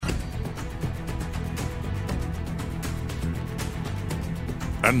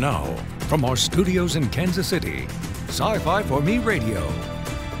And now, from our studios in Kansas City, Sci-Fi for Me Radio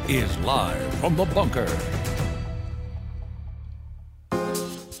is live from the bunker.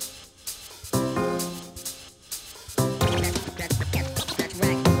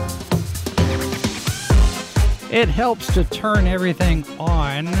 It helps to turn everything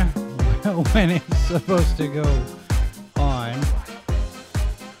on when it's supposed to go on.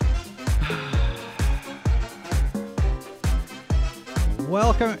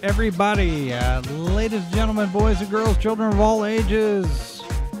 Welcome, everybody, ladies and gentlemen, boys and girls, children of all ages,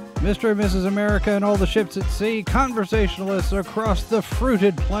 Mr. and Mrs. America and all the ships at sea, conversationalists across the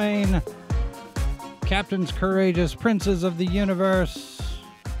fruited plain, captains courageous, princes of the universe,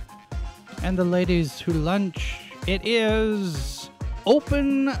 and the ladies who lunch. It is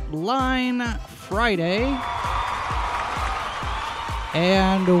Open Line Friday,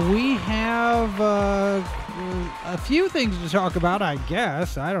 and we have a few things to talk about, I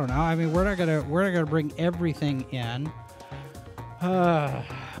guess. I don't know. I mean, we're not gonna bring everything in,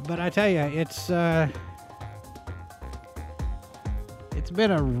 but I tell you, it's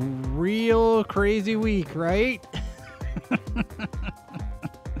been a real crazy week, right?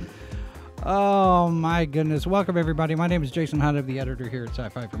 Oh, my goodness. Welcome, everybody. My name is Jason Hunt. I'm the editor here at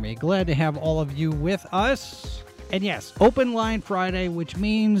Sci-Fi For Me. Glad to have all of you with us. And yes, Open Line Friday, which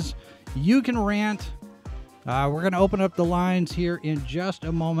means you can rant. We're going to open up the lines here in just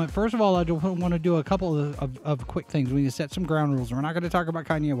a moment. First of all, I just want to do a couple of quick things. We need to set some ground rules. We're not going to talk about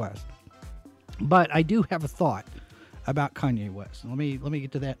Kanye West. But I do have a thought about Kanye West. Let me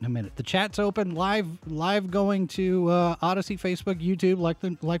get to that in a minute. The chat's open, live going to Odyssey, Facebook, YouTube,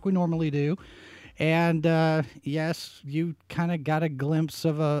 like we normally do. And yes, you kind of got a glimpse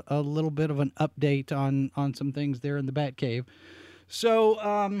of a little bit of an update on some things there in the Batcave.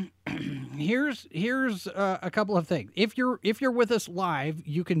 So here's a couple of things. If you're with us live,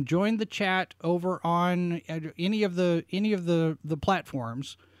 you can join the chat over on any of the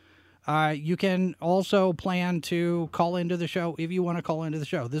platforms. You can also plan to call into the show if you want to call into the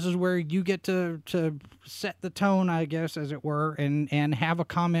show. This is where you get to set the tone, I guess, as it were, and have a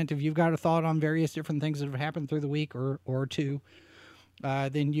comment. If you've got a thought on various different things that have happened through the week or two,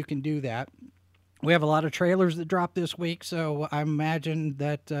 then you can do that. We have a lot of trailers that dropped this week, so I imagine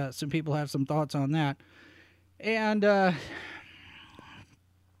that some people have some thoughts on that. And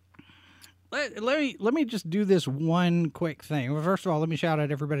Let me just do this one quick thing. Well, first of all, let me shout out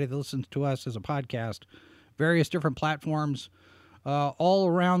everybody that listens to us as a podcast, various different platforms all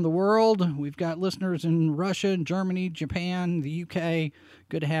around the world. We've got listeners in Russia, Germany, Japan, the UK.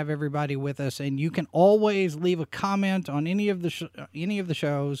 Good to have everybody with us, and you can always leave a comment on any of the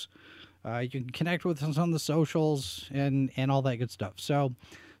shows. You can connect with us on the socials and all that good stuff. So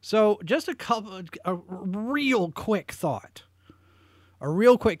just a real quick thought on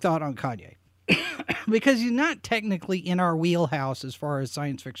Kanye. Because he's not technically in our wheelhouse as far as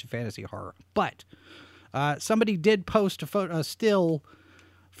science fiction, fantasy, horror. But somebody did post a still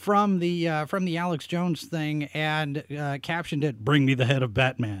from the Alex Jones thing and captioned it, "Bring me the head of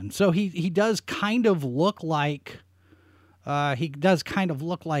Batman." So he does kind of look like a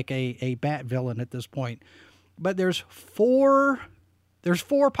Bat villain at this point. But there's four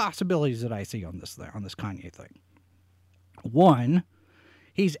possibilities that I see on this Kanye thing. One,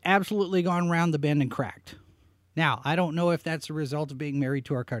 he's absolutely gone round the bend and cracked. Now, I don't know if that's a result of being married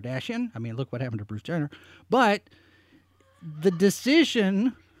to a Kardashian. I mean, look what happened to Bruce Jenner. But the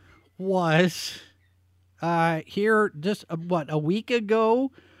decision was here just, a week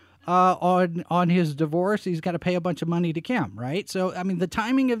ago on his divorce. He's got to pay a bunch of money to Kim, right? So, I mean, the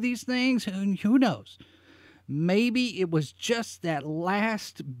timing of these things, who knows? Maybe it was just that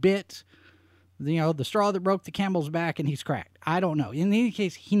last bit, the straw that broke the camel's back, and he's cracked. I don't know. In any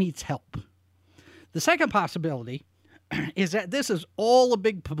case, he needs help. The second possibility is that this is all a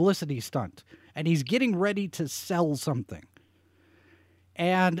big publicity stunt, and he's getting ready to sell something.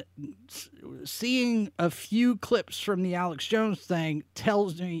 And seeing a few clips from the Alex Jones thing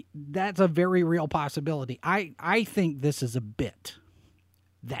tells me that's a very real possibility. I think this is a bit.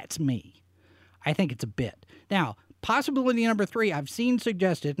 That's me. I think it's a bit. Now, possibility number 3, I've seen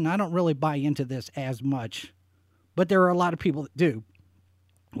suggested, and I don't really buy into this as much, but there are a lot of people that do.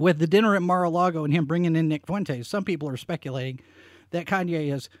 With the dinner at Mar-a-Lago and him bringing in Nick Fuentes, some people are speculating that Kanye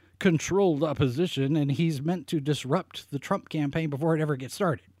has controlled opposition and he's meant to disrupt the Trump campaign before it ever gets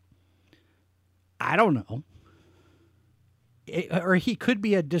started. I don't know. Or he could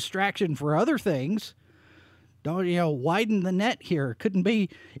be a distraction for other things. Don't, widen the net here. Couldn't be,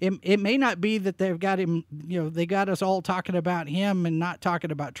 it may not be that they've got him, they got us all talking about him and not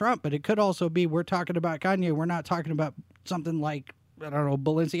talking about Trump, but it could also be we're talking about Kanye. We're not talking about something like I don't know,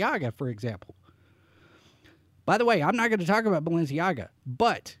 Balenciaga, for example. By the way, I'm not going to talk about Balenciaga,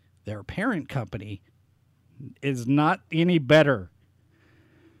 but their parent company is not any better.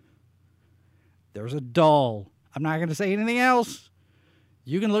 There's a doll. I'm not going to say anything else.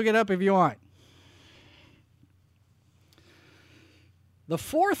 You can look it up if you want. The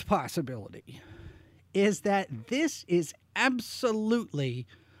fourth possibility is that this is absolutely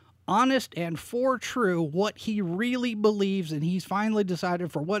honest and for true what he really believes, and he's finally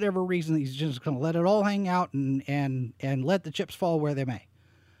decided for whatever reason he's just going to let it all hang out and let the chips fall where they may.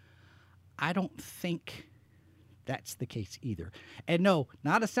 I don't think that's the case either. And no,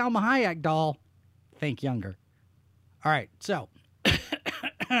 not a Salma Hayek doll. Think younger. All right, so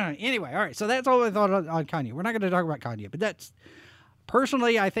anyway, all right, so that's all I thought on Kanye. We're not going to talk about Kanye, but that's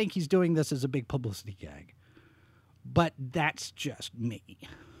personally, I think he's doing this as a big publicity gag. But that's just me.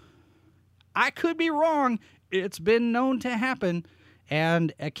 I could be wrong. It's been known to happen,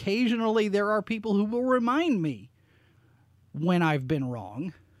 and occasionally there are people who will remind me when I've been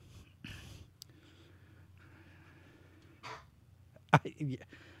wrong.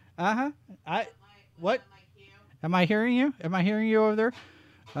 What? Am I hearing you? Am I hearing you over there?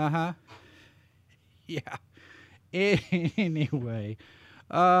 Yeah. Anyway.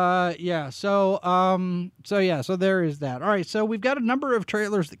 So there is that. All right, so we've got a number of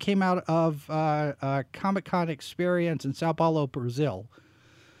trailers that came out of Comic-Con Experience in Sao Paulo, Brazil.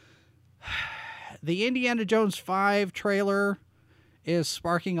 The Indiana Jones 5 trailer is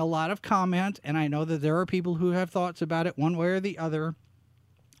sparking a lot of comment, and I know that there are people who have thoughts about it one way or the other.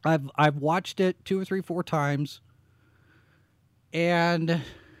 I've watched it 2 or 3, 4 times, and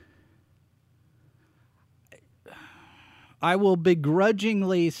I will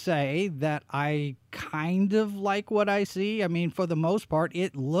begrudgingly say that I kind of like what I see. I mean, for the most part,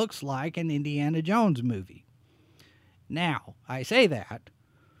 it looks like an Indiana Jones movie. Now, I say that,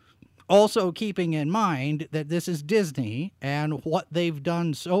 also keeping in mind that this is Disney, and what they've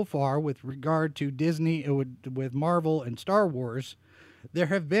done so far with regard to Disney with Marvel and Star Wars, there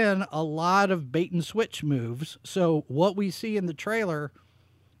have been a lot of bait and switch moves. So what we see in the trailer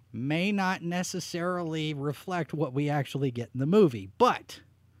may not necessarily reflect what we actually get in the movie. But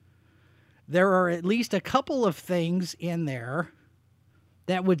there are at least a couple of things in there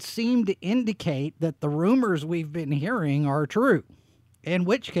that would seem to indicate that the rumors we've been hearing are true. In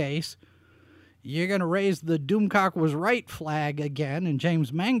which case, you're going to raise the Doomcock was right flag again, and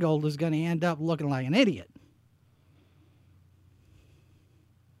James Mangold is going to end up looking like an idiot.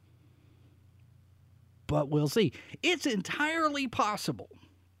 But we'll see. It's entirely possible.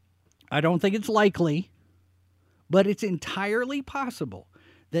 I don't think it's likely, but it's entirely possible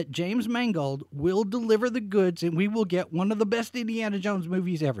that James Mangold will deliver the goods and we will get one of the best Indiana Jones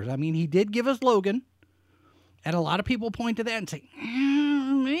movies ever. I mean, he did give us Logan, and a lot of people point to that and say,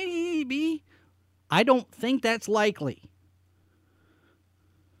 maybe. I don't think that's likely.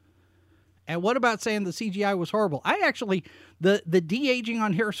 And what about saying the CGI was horrible? The de-aging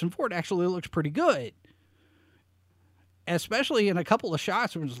on Harrison Ford actually looks pretty good. Especially in a couple of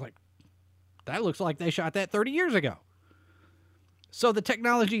shots where it's like, that looks like they shot that 30 years ago. So the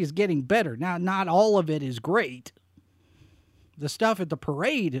technology is getting better. Now, not all of it is great. The stuff at the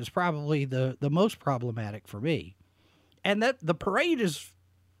parade is probably the most problematic for me. And that the parade is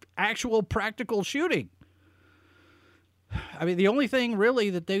actual practical shooting. I mean, the only thing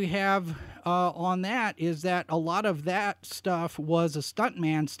really that they have on that is that a lot of that stuff was a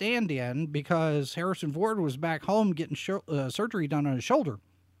stuntman stand-in because Harrison Ford was back home getting surgery done on his shoulder.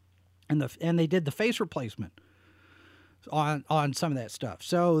 And they did the face replacement on some of that stuff.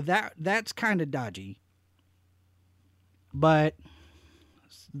 So that's kind of dodgy. But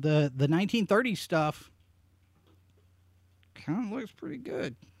the 1930s stuff kind of looks pretty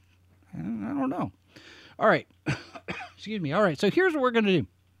good. I don't know. All right. Excuse me. All right. So here's what we're going to do.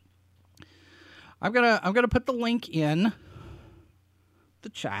 I'm gonna put the link in the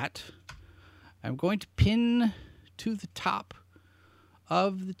chat. I'm going to pin to the top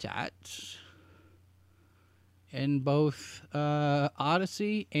of the chat in both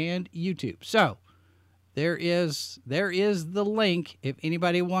Odyssey and YouTube. So there is the link if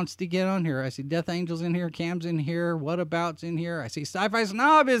anybody wants to get on here. I see Death Angel's in here, Cam's in here, What About's in here. I see Sci-Fi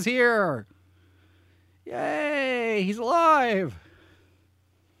Snob is here. Yay, he's alive.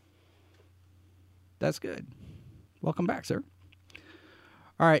 That's good. Welcome back, sir.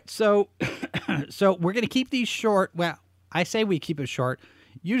 All right, so we're going to keep these short. Well, I say we keep it short.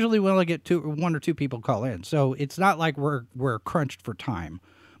 Usually we only get 1 or 2 people call in, so it's not like we're crunched for time.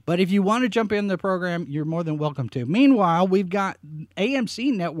 But if you want to jump in the program, you're more than welcome to. Meanwhile, we've got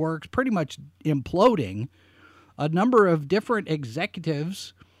AMC networks pretty much imploding. a number of different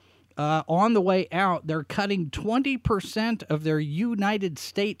executives on the way out. They're cutting 20% of their United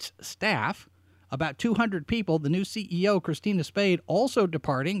States staff, about 200 people. The new CEO, Christina Spade, also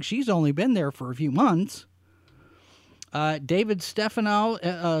departing. She's only been there for a few months. David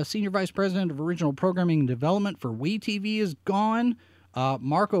Stefano, Senior Vice President of Original Programming and Development for WeTV, is gone.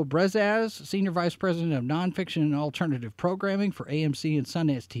 Marco Brezaz, Senior Vice President of Nonfiction and Alternative Programming for AMC and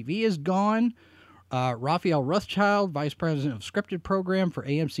Sundance TV, is gone. Raphael Rothschild, Vice President of Scripted Program for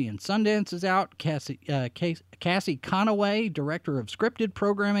AMC and Sundance, is out. Cassie Conaway, Director of Scripted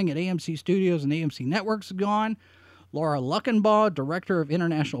Programming at AMC Studios and AMC Networks, is gone. Laura Luckenbaugh, Director of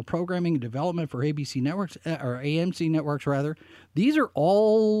International Programming and Development for ABC Networks, or AMC Networks, rather. These are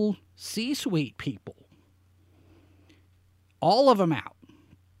all C-suite people. All of them out.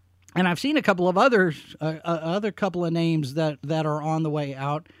 And I've seen a couple of others, other couple of names that are on the way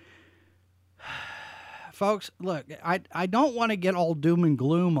out. Folks, look, I don't want to get all doom and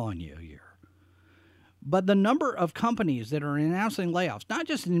gloom on you here, but the number of companies that are announcing layoffs, not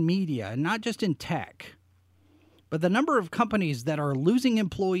just in media and not just in tech, but the number of companies that are losing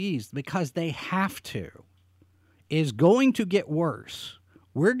employees because they have to, is going to get worse.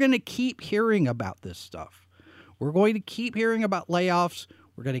 We're going to keep hearing about this stuff. We're going to keep hearing about layoffs.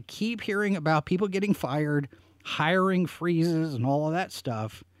 We're going to keep hearing about people getting fired, hiring freezes, and all of that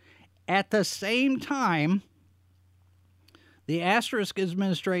stuff. At the same time, the Asterisk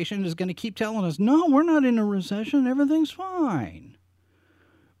administration is going to keep telling us, no, we're not in a recession. Everything's fine.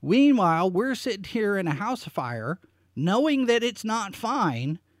 Meanwhile, we're sitting here in a house fire knowing that it's not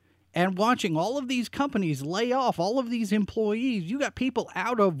fine and watching all of these companies lay off all of these employees. You got people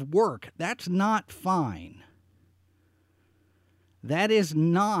out of work. That's not fine. That is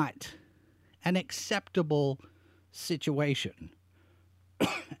not an acceptable situation.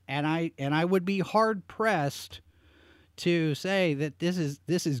 And I would be hard pressed to say that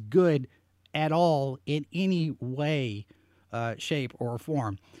this is good at all in any way, shape, or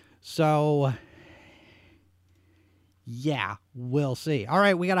form. So, yeah, we'll see. All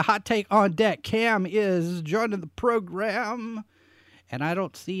right, we got a hot take on deck. Cam is joining the program, and I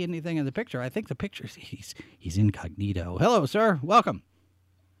don't see anything in the picture. I think the picture, he's incognito. Hello, sir. Welcome.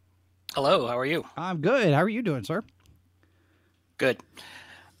 Hello. How are you? I'm good. How are you doing, sir? Good.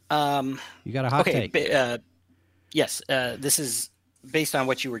 You got a hot take? Yes. This is based on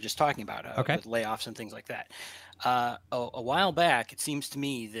what you were just talking about, with layoffs and things like that. A while back, it seems to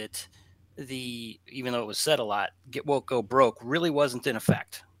me that even though it was said a lot, get woke, go broke really wasn't in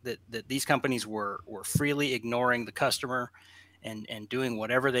effect. That these companies were freely ignoring the customer and doing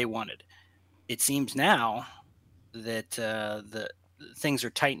whatever they wanted. It seems now that the things are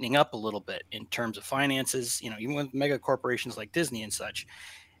tightening up a little bit in terms of finances, even with mega corporations like Disney and such.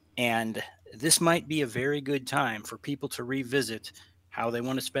 And this might be a very good time for people to revisit how they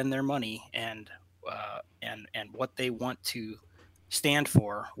want to spend their money and what they want to stand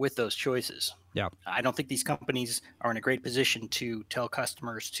for with those choices. Yeah. I don't think these companies are in a great position to tell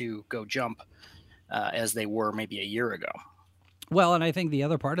customers to go jump as they were maybe a year ago. Well, and I think the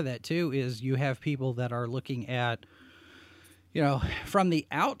other part of that too is you have people that are looking at, from the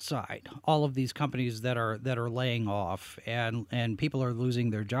outside, all of these companies that are laying off and people are losing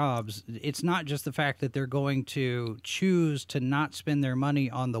their jobs. It's not just the fact that they're going to choose to not spend their money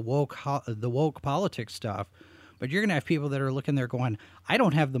on the woke politics stuff, but you're going to have people that are looking there going, I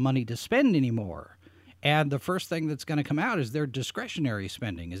don't have the money to spend anymore. And the first thing that's going to come out is their discretionary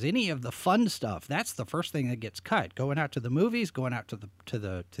spending, is any of the fun stuff. That's the first thing that gets cut. Going out to the movies, going out to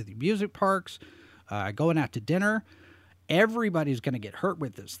the music parks, going out to dinner. Everybody's going to get hurt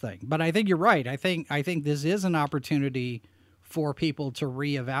with this thing. But I think you're right. I think this is an opportunity for people to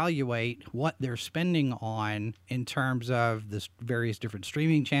reevaluate what they're spending on in terms of the various different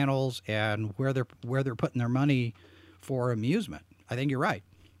streaming channels and where they're putting their money for amusement. I think you're right.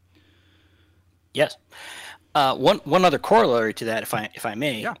 Yes. One other corollary to that, if I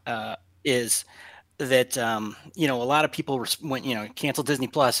may, is that a lot of people went cancel Disney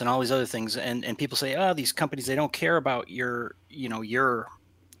Plus and all these other things, and people say, oh, these companies, they don't care about your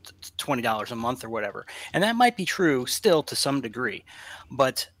 $20 a month or whatever, and that might be true still to some degree,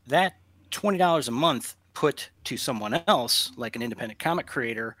 but that $20 a month put to someone else, like an independent comic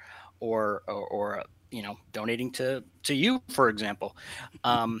creator or donating to you, for example,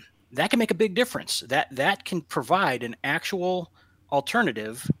 that can make a big difference. That can provide an actual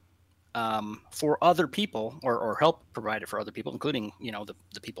alternative for other people, or help provide it for other people, including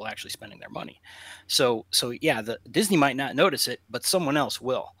the people actually spending their money. So yeah, the Disney might not notice it, but someone else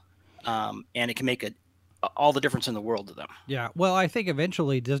will, and it can make all the difference in the world to them. Yeah. Well, I think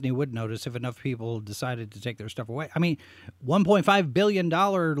eventually Disney would notice if enough people decided to take their stuff away. I mean, $1.5 billion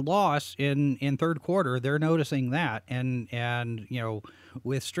loss in third quarter, they're noticing that. And you know,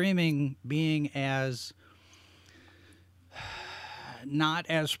 with streaming being as not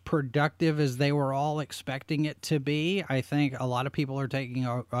as productive as they were all expecting it to be, I think a lot of people are taking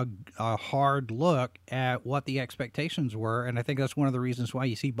a hard look at what the expectations were, and I think that's one of the reasons why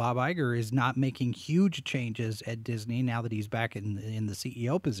you see Bob Iger is not making huge changes at Disney now that he's back in the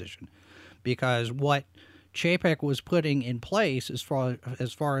CEO position, because what Chapek was putting in place as far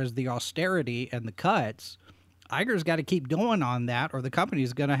as the austerity and the cuts, Iger's got to keep going on that, or the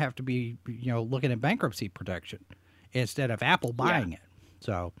company's going to have to be, you know, looking at bankruptcy protection instead of Apple buying it.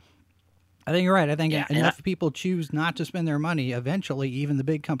 So I think you're right. I think enough people choose not to spend their money, eventually even the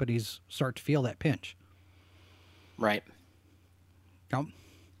big companies start to feel that pinch. Right.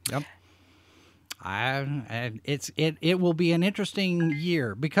 Yep. It will be an interesting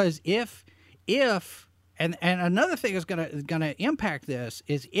year, because if and another thing is gonna impact this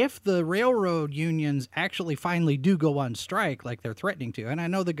is if the railroad unions actually finally do go on strike like they're threatening to, and I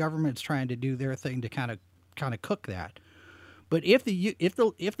know the government's trying to do their thing to kind of cook that. But if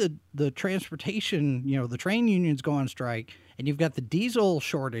the transportation, you know, the train unions go on strike, and you've got the diesel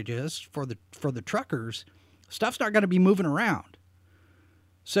shortages for the truckers, stuff's not going to be moving around.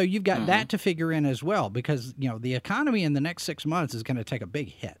 So you've got that to figure in as well, because, you know, the economy in the next 6 months is going to take a big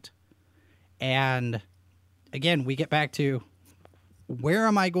hit. And again, we get back to, where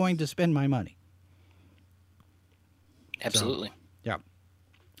am I going to spend my money? Absolutely. So, yeah.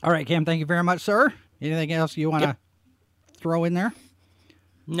 All right, Cam, thank you very much, sir. Anything else you want to throw in there?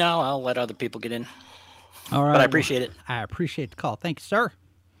 No, I'll let other people get in. All right. But I appreciate it. I appreciate the call. Thank you, sir.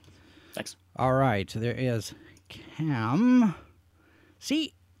 Thanks. All right. There is Cam.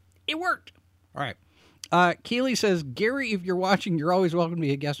 See, it worked. All right. Keely says, Gary, if you're watching, you're always welcome to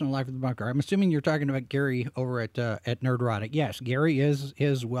be a guest on Life of the Bunker. I'm assuming you're talking about Gary over at Nerdrotic. Yes, Gary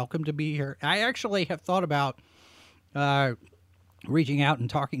is welcome to be here. I actually have thought about reaching out and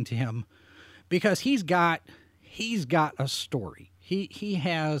talking to him, because he's got a story. He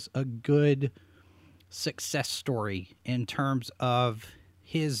has a good success story in terms of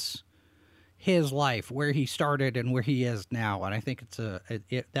his life, where he started and where he is now, and I think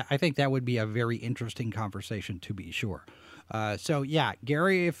I think that would be a very interesting conversation, to be sure. So yeah,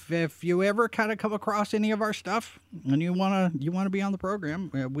 Gary, if you ever kind of come across any of our stuff and you wanna be on the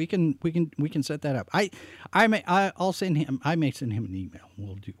program, we can set that up. I'll send him. I may send him an email.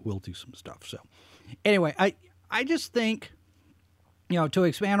 We'll do some stuff. So anyway, I just think, you know, to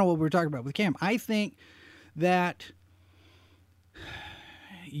expand on what we were talking about with Cam, I think that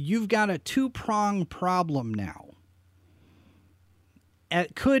you've got a two-pronged problem now.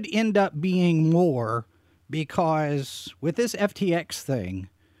 It could end up being more, because with this FTX thing,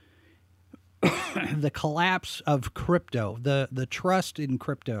 the collapse of crypto, the trust in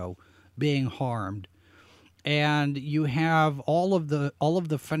crypto being harmed, and you have all of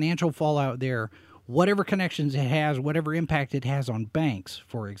the financial fallout there, whatever connections it has, whatever impact it has on banks,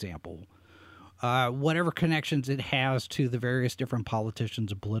 for example, whatever connections it has to the various different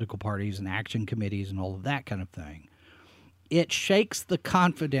politicians and political parties and action committees and all of that kind of thing, it shakes the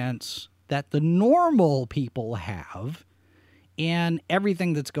confidence that the normal people have in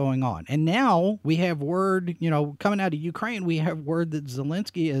everything that's going on. And now we have word, you know, coming out of Ukraine, we have word that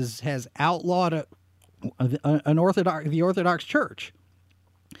Zelensky has outlawed the Orthodox Church.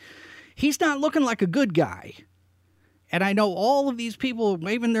 He's not looking like a good guy. And I know all of these people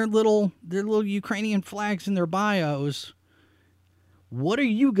waving their little Ukrainian flags in their bios. What are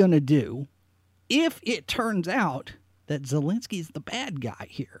you going to do if it turns out that Zelensky's the bad guy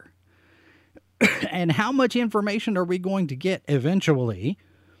here? And how much information are we going to get eventually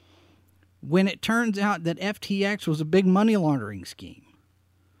when it turns out that FTX was a big money laundering scheme?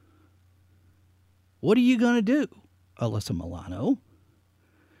 What are you going to do, Alyssa Milano?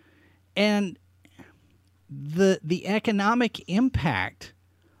 And the economic impact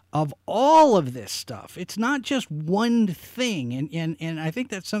of all of this stuff, it's not just one thing. And I think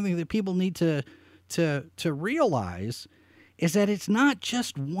that's something that people need to realize, is that it's not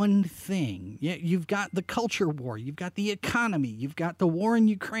just one thing. You've got the culture war, you've got the economy, you've got the war in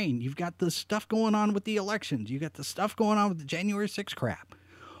Ukraine, you've got the stuff going on with the elections, you've got the stuff going on with the January 6th crap.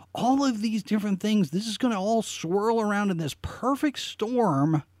 All of these different things, this is going to all swirl around in this perfect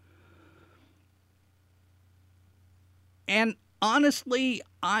storm. And honestly,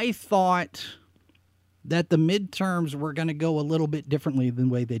 I thought that the midterms were going to go a little bit differently than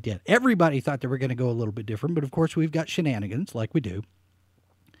the way they did. Everybody thought they were going to go a little bit different, but of course we've got shenanigans like we do.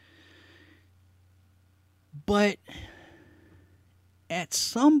 But at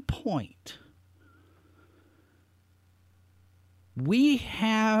some point, we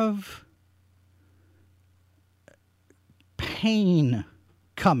have pain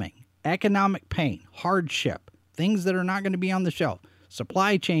coming, economic pain, hardship, things that are not going to be on the shelf,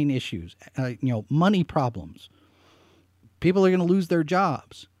 supply chain issues, money problems. People are going to lose their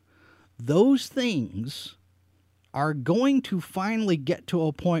jobs. Those things are going to finally get to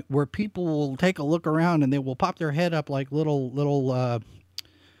a point where people will take a look around and they will pop their head up like little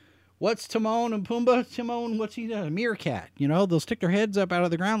what's Timon and Pumbaa? Timon, what's he doing? A meerkat. They'll stick their heads up out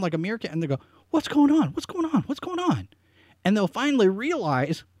of the ground like a meerkat and they go, what's going on? What's going on? What's going on? And they'll finally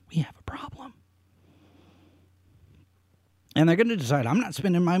realize we have a problem. And they're going to decide, I'm not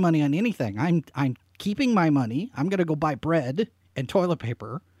spending my money on anything. I'm keeping my money. I'm going to go buy bread and toilet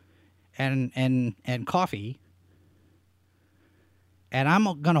paper and coffee. And I'm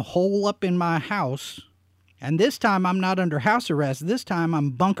going to hole up in my house. And this time I'm not under house arrest. This time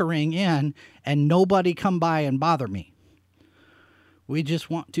I'm bunkering in and nobody come by and bother me. We just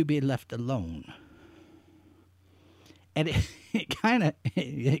want to be left alone. And it kind of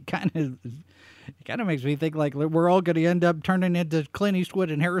makes me think like we're all going to end up turning into Clint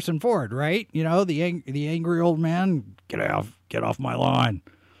Eastwood and Harrison Ford, right? The angry old man, get off my lawn.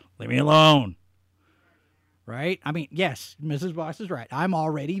 Leave me alone. Right? I mean, yes, Mrs. Boss is right. I'm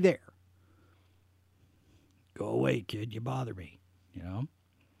already there. Go away, kid. You bother me,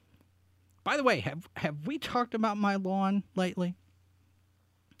 By the way, have we talked about my lawn lately?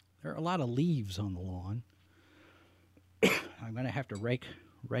 There are a lot of leaves on the lawn. I'm going to have to rake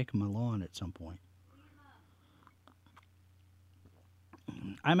my lawn at some point.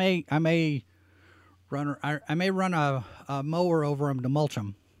 I may run a mower over them to mulch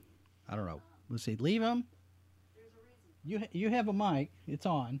them. I don't know. Let's see. Leave them. You have a mic. It's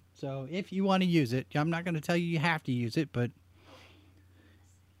on. So if you want to use it, I'm not going to tell you have to use it, but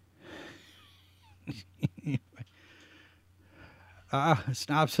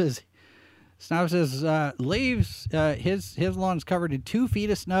Snob says leaves, his lawn's covered in 2 feet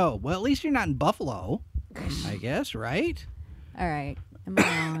of snow. Well, at least you're not in Buffalo, I guess, right? All right. Am I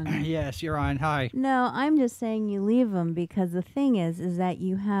on? Yes, you're on. Hi. No, I'm just saying you leave them because the thing is that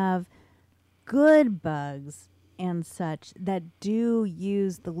you have good bugs and such that do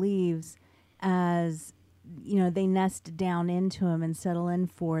use the leaves as, they nest down into them and settle in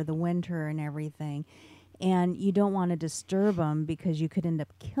for the winter and everything. And you don't want to disturb them because you could end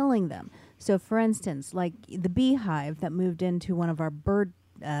up killing them. So, for instance, like the beehive that moved into one of our bird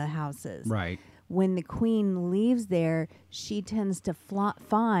houses. Right. When the queen leaves there, she tends to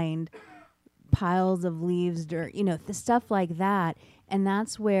find piles of leaves, dirt, the stuff like that. And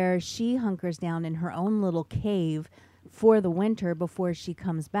that's where she hunkers down in her own little cave for the winter before she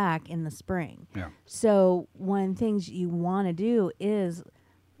comes back in the spring. Yeah. So one of the things you want to do is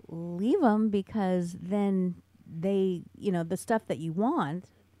leave them because then they, the stuff that you want,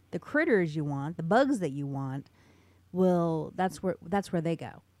 the critters you want, the bugs that you want, that's where they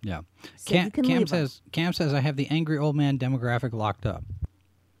go. Yeah. So you can leave them. Cam says I have the angry old man demographic locked up.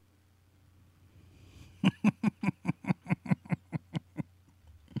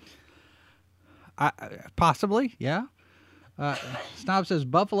 Possibly, yeah. Snob says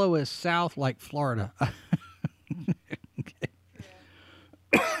Buffalo is south like Florida.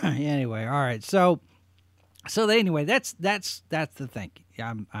 Anyway, all right. So anyway, that's the thing.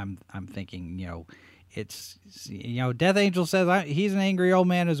 I'm thinking, it's Death Angel says he's an angry old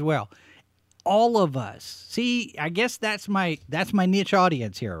man as well. All of us. See, I guess that's my niche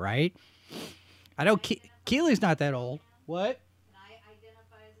audience here, right? I know Keely's not that old. What?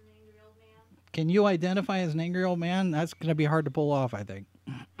 Can you identify as an angry old man? That's going to be hard to pull off, I think.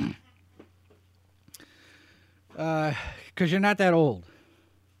 Because you're not that old.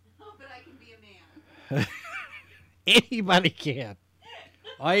 Oh, but I can be a man. Anybody can.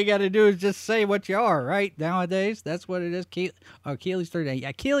 All you got to do is just say what you are, right? Nowadays, that's what it is. Keely's 38.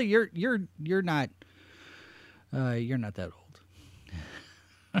 Yeah, Keely, you're not that old.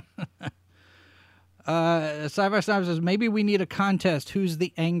 Sci-Fi Snob says maybe we need a contest. Who's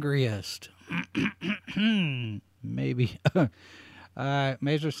the angriest? Maybe.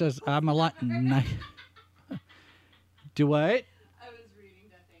 Mazer says I'm a lot. Do what? I was reading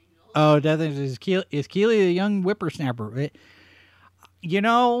Death Angel. Oh, Death Angel is Keely a young whippersnapper?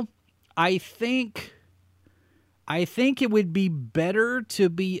 I think it would be better to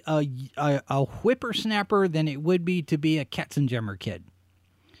be a whippersnapper than it would be to be a Katzenjammer kid,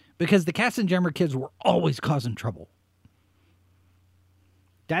 because the Katzenjammer kids were always causing trouble.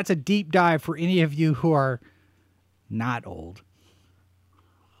 That's a deep dive for any of you who are not old.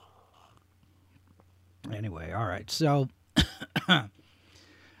 Anyway, all right. So I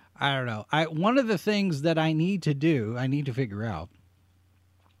don't know. One of the things that I need to figure out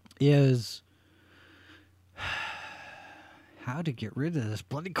is how to get rid of this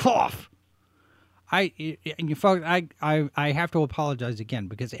bloody cough. Folks, I have to apologize again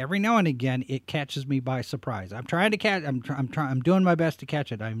because every now and again it catches me by surprise. I'm trying to catch. I'm doing my best to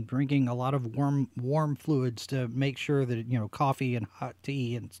catch it. I'm drinking a lot of warm fluids to make sure that coffee and hot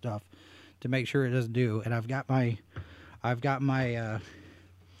tea and stuff to make sure it doesn't do. And I've got my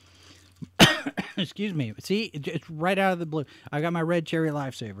excuse me. See, it's right out of the blue. I got my Red Cherry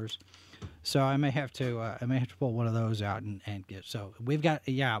Lifesavers. So I may have to pull one of those out and get. So we've got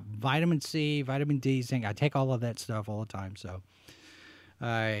vitamin C, vitamin D, zinc. I take all of that stuff all the time. So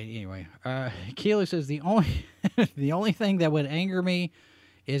anyway, Keely says the only thing that would anger me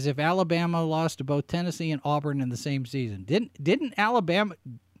is if Alabama lost to both Tennessee and Auburn in the same season. Didn't Alabama?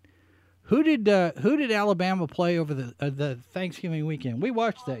 Who did Alabama play over the Thanksgiving weekend? We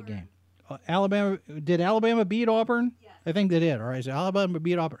watched that game. Alabama beat Auburn? Yes. I think they did. All right, so Alabama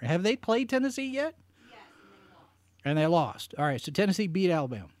beat Auburn. Have they played Tennessee yet? Yes, and they lost. All right, so Tennessee beat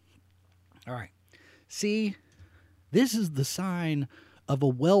Alabama. All right. See, this is the sign of a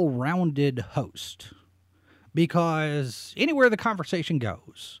well-rounded host because anywhere the conversation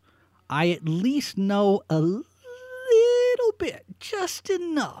goes, I at least know a little bit, just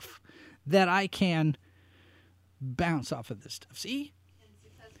enough, that I can bounce off of this stuff. See?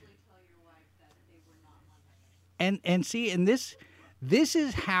 And see, and this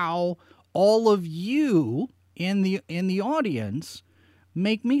is how all of you in the audience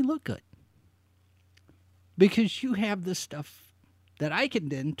make me look good. Because you have this stuff that I can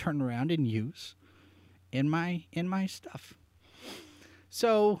then turn around and use in my stuff.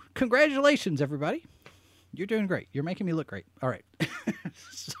 So, congratulations, everybody. You're doing great. You're making me look great. All right.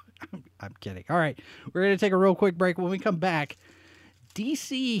 I'm kidding. All right. We're going to take a real quick break. When we come back,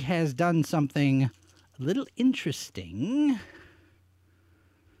 DC has done something a little interesting.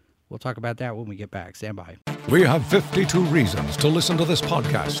 We'll talk about that when we get back. Stand by. We have 52 reasons to listen to this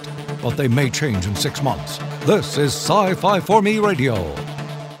podcast, but they may change in 6 months. This is Sci-Fi for Me Radio.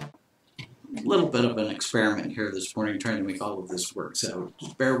 A little bit of an experiment here this morning, trying to make all of this work, so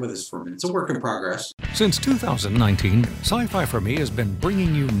just bear with us for a minute. It's a work in progress. Since 2019, Sci-Fi for Me has been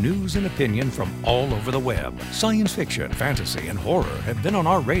bringing you news and opinion from all over the web. Science fiction, fantasy, and horror have been on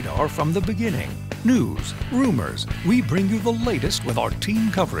our radar from the beginning. News, rumors, we bring you the latest with our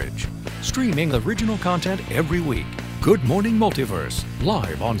team coverage. Streaming original content every week. Good Morning Multiverse,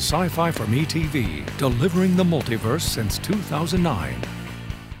 live on Sci-Fi for Me TV, delivering the multiverse since 2009.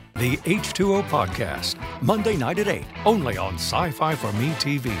 The H2O Podcast, Monday night at 8, only on Sci-Fi for Me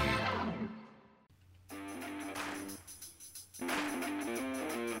TV.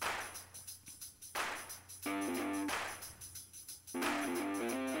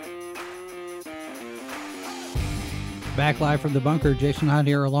 Back live from the bunker, Jason Hunt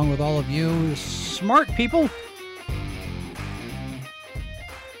here along with all of you smart people.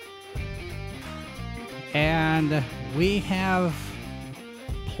 And we have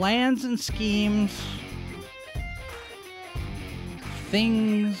plans and schemes,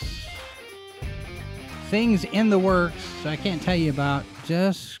 things in the works I can't tell you about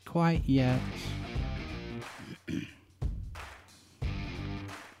just quite yet.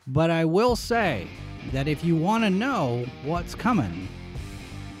 But I will say that if you want to know what's coming,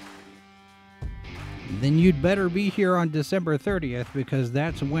 then you'd better be here on December 30th, because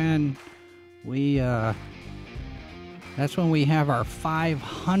that's when we have our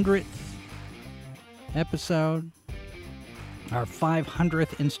 500th episode, our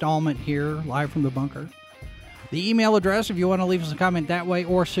 500th installment here live from the bunker. The email address, if you want to leave us a comment that way,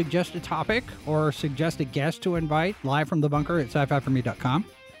 or suggest a topic, or suggest a guest to invite, live from the bunker at sci-fi4me.com.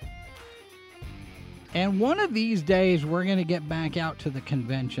 And one of these days, we're going to get back out to the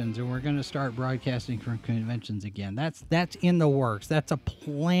conventions, and we're going to start broadcasting from conventions again. That's in the works. That's a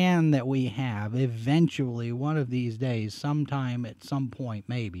plan that we have. Eventually, one of these days, sometime at some point,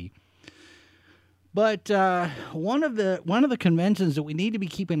 maybe. But one of the conventions that we need to be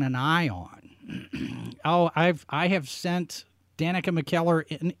keeping an eye on. I have sent Danica McKellar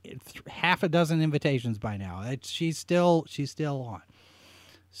in half a dozen invitations by now. She's still on.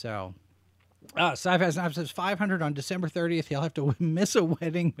 So. Sci-Fi Snob says 500 on December 30th. He'll have to miss a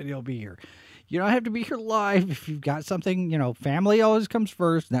wedding, but he'll be here. You don't have to be here live if you've got something, family always comes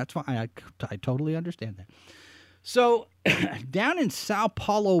first. That's fine. I totally understand that. So down in Sao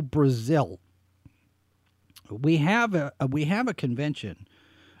Paulo, Brazil, we have a convention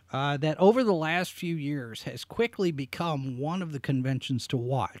that over the last few years has quickly become one of the conventions to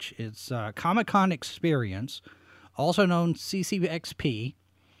watch. It's Comic-Con Experience, also known CCXP,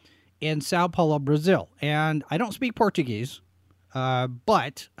 in Sao Paulo, Brazil. And I don't speak Portuguese,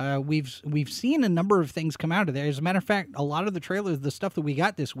 but we've seen a number of things come out of there. As a matter of fact, a lot of the trailers, the stuff that we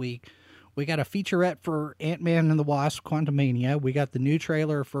got this week, we got a featurette for Ant-Man and the Wasp: Quantumania. We got the new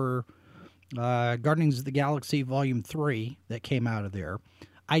trailer for Guardians of the Galaxy Volume 3 that came out of there.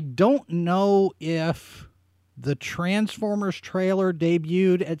 I don't know if the Transformers trailer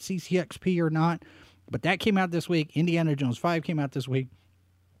debuted at CCXP or not, but that came out this week. Indiana Jones 5 came out this week.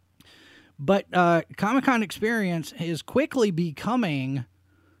 But Comic-Con Experience is quickly becoming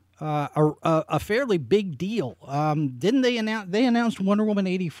a fairly big deal. Didn't they announce? They announced Wonder Woman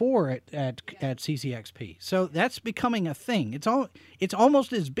 84 at CCXP, so that's becoming a thing. It's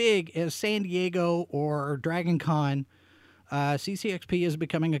almost as big as San Diego or Dragon Con. CCXP is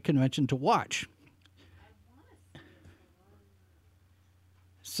becoming a convention to watch.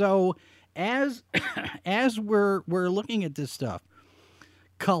 So as we're looking at this stuff,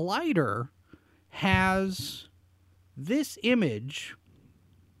 Collider has this image.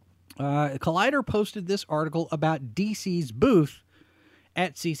 Collider posted this article about DC's booth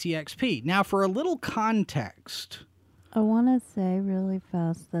at CCXP. Now, for a little context, I want to say really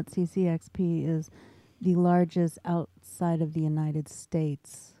fast that CCXP is the largest outside of the United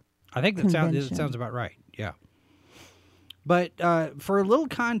States. I think that sounds about right. Yeah. But for a little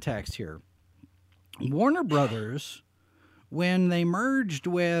context here, Warner Brothers, when they merged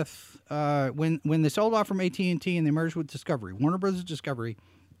with when they sold off from AT&T and they merged with Discovery, Warner Brothers Discovery,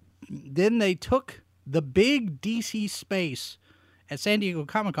 then they took the big DC space at San Diego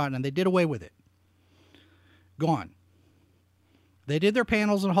Comic-Con and they did away with it. Gone. They did their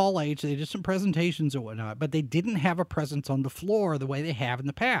panels in Hall H, they did some presentations and whatnot, but they didn't have a presence on the floor the way they have in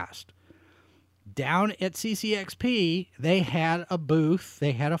the past. Down at CCXP, they had a booth,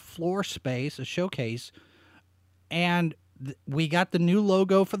 they had a floor space, a showcase, and we got the new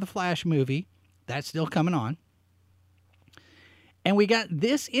logo for the Flash movie. That's still coming on. And we got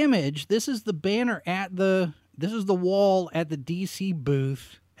this image. This is the banner this is the wall at the DC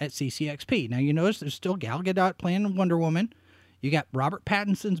booth at CCXP. Now, you notice there's still Gal Gadot playing Wonder Woman. You got Robert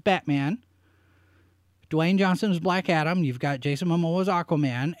Pattinson's Batman. Dwayne Johnson's Black Adam. You've got Jason Momoa's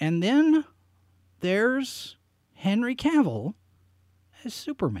Aquaman. And then there's Henry Cavill as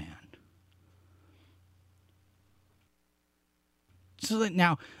Superman. So that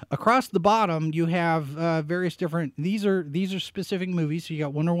now, across the bottom, you have various different. These are specific movies. So you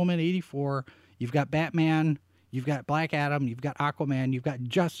got Wonder Woman 84. You've got Batman. You've got Black Adam. You've got Aquaman. You've got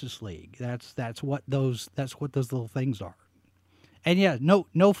Justice League. That's what those little things are. And yeah,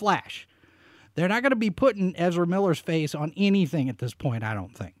 no Flash. They're not going to be putting Ezra Miller's face on anything at this point, I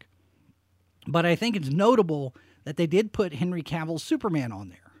don't think. But I think it's notable that they did put Henry Cavill's Superman on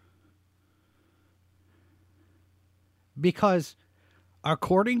there. Because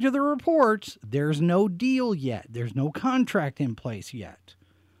according to the reports, there's no deal yet. There's no contract in place yet.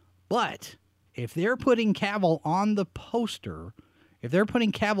 But if they're putting Cavill on the poster, if they're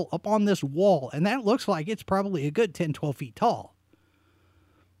putting Cavill up on this wall, and that looks like it's probably a good 10, 12 feet tall,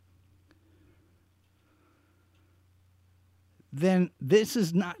 then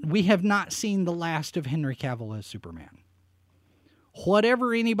we have not seen the last of Henry Cavill as Superman.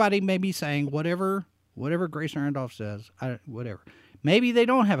 Whatever anybody may be saying, whatever Grayson Randolph says, whatever. Maybe they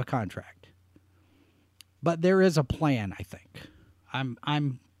don't have a contract, but there is a plan. I think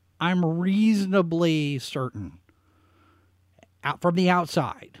I'm reasonably certain. Out from the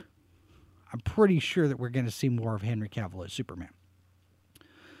outside, I'm pretty sure that we're going to see more of Henry Cavill as Superman.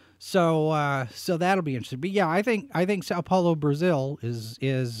 So that'll be interesting. But yeah, I think Sao Paulo, Brazil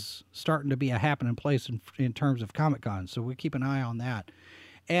is starting to be a happening place in terms of Comic-Con. So we keep an eye on that.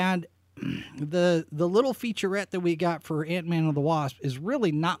 And the little featurette that we got for Ant-Man and the Wasp is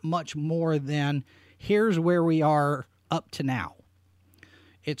really not much more than here's where we are up to now.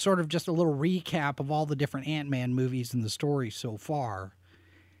 It's sort of just a little recap of all the different Ant-Man movies and the story so far.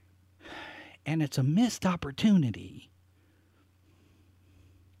 And it's a missed opportunity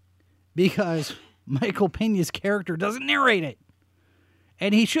because Michael Peña's character doesn't narrate it.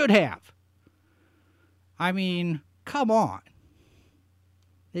 And he should have. I mean, come on.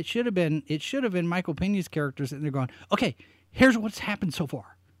 It should have been Michael Peña's characters, and they're going, okay, here's what's happened so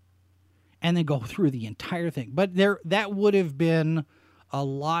far, and then go through the entire thing. But that would have been a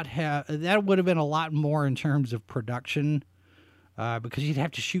lot. That would have been a lot more in terms of production, because you'd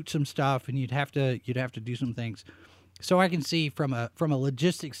have to shoot some stuff and you'd have to do some things. So I can see from a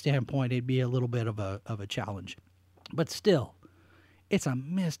logistics standpoint, it'd be a little bit of a challenge, but still, It's a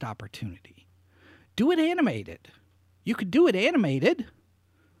missed opportunity. Do it animated. You could do it animated.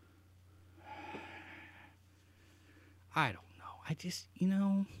 I don't know. I just,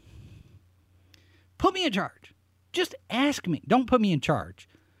 put me in charge. Just ask me. Don't put me in charge.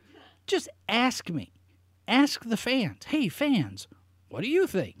 Just ask me. Ask the fans. Hey, fans, what do you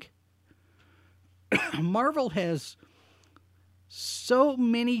think? Marvel has so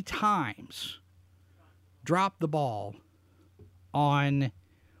many times dropped the ball on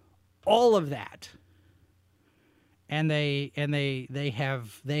all of that. And they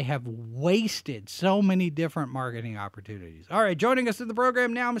have wasted so many different marketing opportunities. All right, joining us in the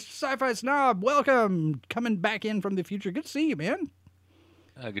program now, Mr. Sci-Fi Snob. Welcome, coming back in from the future. Good to see you, man.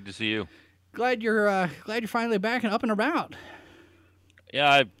 Good to see you. Glad you're finally back and up and about.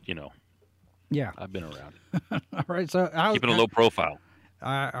 Yeah, Yeah, I've been around. All right, so Keeping a low profile.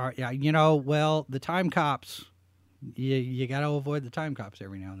 Yeah, well, the time cops. You got to avoid the time cops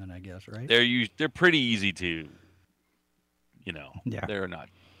every now and then, I guess, right? They're pretty easy to. Yeah. They're not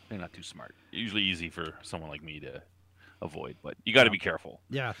too smart. Usually easy for someone like me to avoid, but you got to be careful.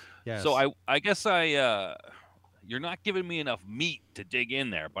 Yeah. Yeah. So I guess you're not giving me enough meat to dig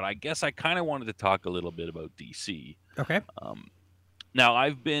in there, but I guess I kind of wanted to talk a little bit about DC. Okay. Now I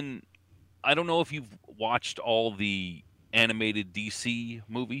don't know if you've watched all the animated DC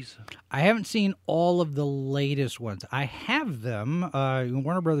movies. I haven't seen all of the latest ones. I have them.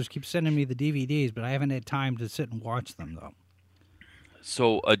 Warner Brothers keeps sending me the DVDs, but I haven't had time to sit and watch them though.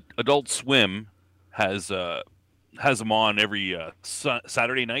 So Adult Swim has them on every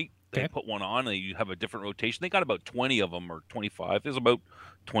Saturday night. They put one on, and you have a different rotation. They got about 20 of them or 25. There's about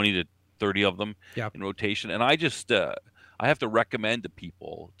 20 to 30 of them in rotation. And I just I have to recommend to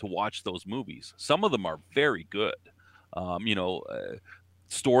people to watch those movies. Some of them are very good.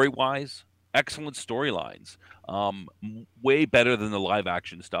 Story-wise, excellent storylines. Way better than the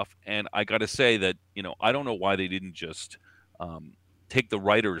live-action stuff. And I got to say that, I don't know why they didn't just take the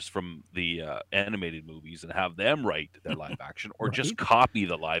writers from the animated movies and have them write their live action, or just copy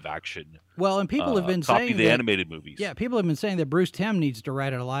the live action. Well, and people have been saying the animated movies. Yeah, people have been saying that Bruce Timm needs to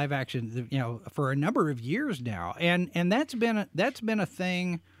write a live action, for a number of years now, and that's been a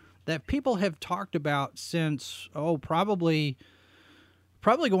thing that people have talked about since probably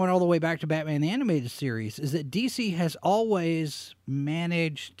going all the way back to Batman the Animated Series, is that DC has always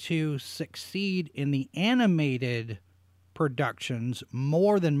managed to succeed in the animated productions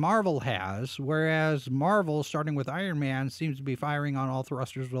more than Marvel has, whereas Marvel, starting with Iron Man, seems to be firing on all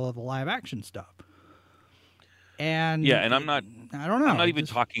thrusters with the live action stuff. And and I don't know. I'm not even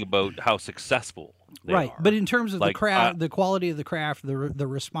talking about how successful they are. But in terms of the craft, the quality of the craft, the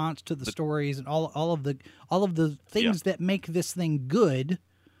response to the stories, and all of the things that make this thing good.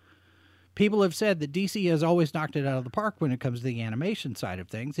 People have said that DC has always knocked it out of the park when it comes to the animation side of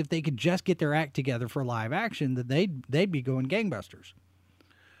things. If they could just get their act together for live action, then they'd be going gangbusters.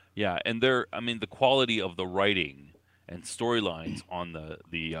 Yeah, and the quality of the writing and storylines on the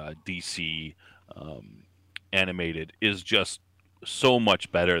DC animated is just so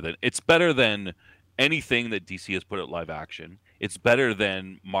much better than anything that DC has put out live action. It's better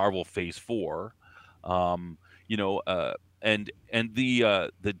than Marvel Phase 4. And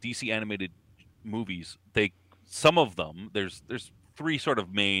the DC animated movies, some of them, there's three sort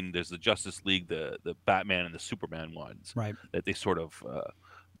of main. There's the Justice League, the Batman, and the Superman ones. Right. That they sort of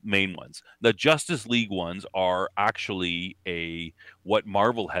main ones. The Justice League ones are actually what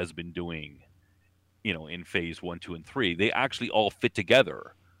Marvel has been doing, in Phase 1, 2, and 3. They actually all fit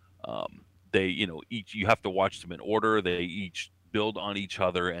together. Each, you have to watch them in order. They each build on each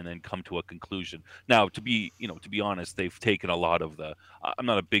other and then come to a conclusion. Now, to be honest, they've taken a lot of I'm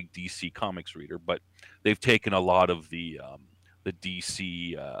not a big DC comics reader, but they've taken a lot of the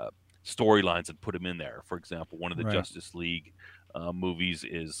DC storylines and put them in there. For example, one of the Justice League movies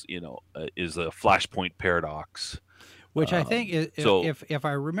is a Flashpoint Paradox, which I think is, if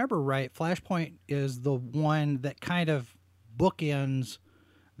I remember right, Flashpoint is the one that kind of bookends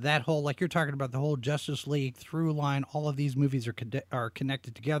that whole, like you're talking about, the whole Justice League through line. All of these movies are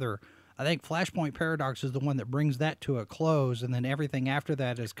connected together. I think Flashpoint Paradox is the one that brings that to a close, and then everything after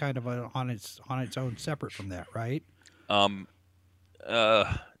that is kind of on its own, separate from that, right?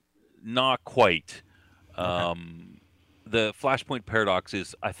 Not quite. Okay. The Flashpoint Paradox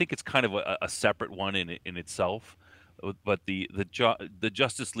is, I think it's kind of a separate one in itself, but the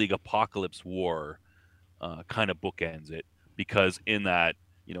Justice League Apocalypse War kind of bookends it, because in that,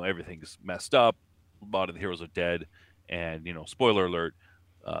 everything's messed up, a lot of the heroes are dead, and spoiler alert,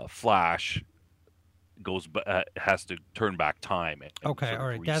 Flash has to turn back time and okay, sort of all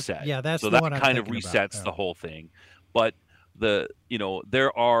right, reset. that's so the that one I'm kind of thinking resets about. the whole thing. But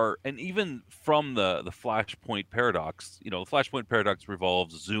there are, and even from the Flashpoint paradox, the Flashpoint paradox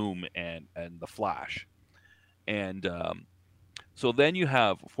revolves Zoom and the Flash, and so then you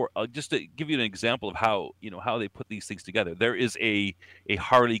have, for just to give you an example of how how they put these things together. There is a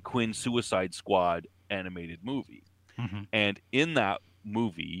Harley Quinn Suicide Squad animated movie, and in that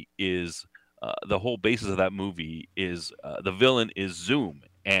movie is the whole basis of that movie is the villain is Zoom,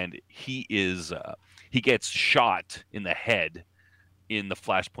 and he gets shot in the head in the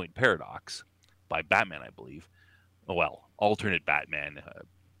Flashpoint paradox by Batman, I believe. Well, alternate Batman,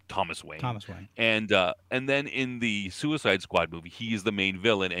 Thomas Wayne. And then in the Suicide Squad movie, he is the main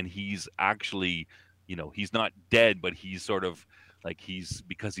villain, and he's actually, he's not dead, but he's sort of like he's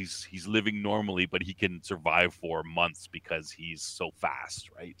living normally, but he can survive for months because he's so fast,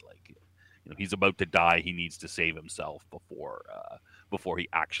 right? Like, he's about to die. He needs to save himself before he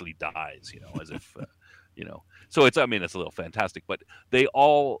actually dies. As if. So it's a little fantastic, but a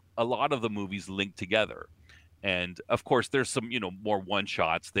lot of the movies link together. And of course there's some, more one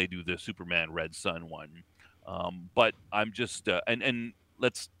shots. They do the Superman Red Sun one. But I'm just, and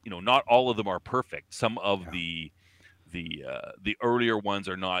let's, not all of them are perfect. Some of the earlier ones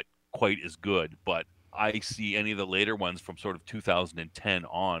are not quite as good, but I see any of the later ones from sort of 2010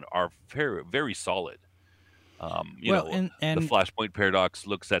 on are very, very solid. And the Flashpoint paradox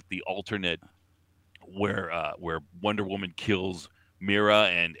looks at the alternate where Wonder Woman kills Mira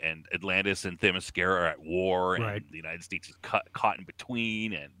and Atlantis and Themyscira are at war, and the United States is caught in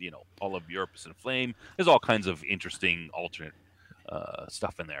between, and all of Europe is in flame. There's all kinds of interesting alternate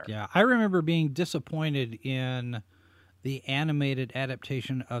stuff in there. Yeah, I remember being disappointed in the animated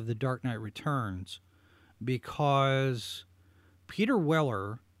adaptation of The Dark Knight Returns because Peter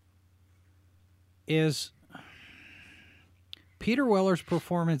Weller's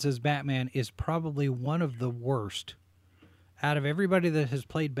performance as Batman is probably one of the worst out of everybody that has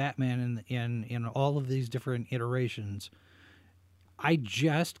played Batman in all of these different iterations. I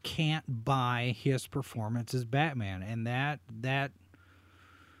just can't buy his performance as Batman, and that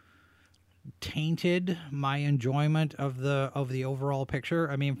tainted my enjoyment of the overall picture.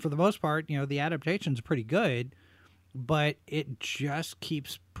 I mean, for the most part, the adaptation's pretty good, but it just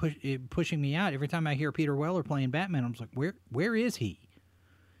keeps pushing me out. Every time I hear Peter Weller playing Batman, I'm just like, where is he?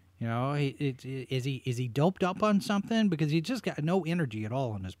 Is he doped up on something? Because he just got no energy at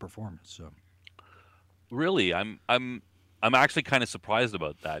all in his performance. So, really, I'm actually kind of surprised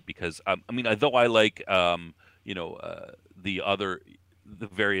about that because although I like the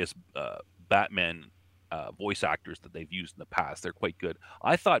various Batman voice actors that they've used in the past, they're quite good.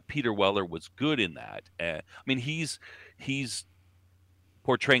 I thought Peter Weller was good in that. He's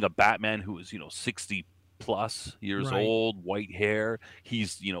portraying a Batman who is 60 plus years old, white hair.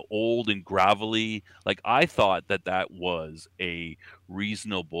 He's old and gravelly. Like, I thought that was a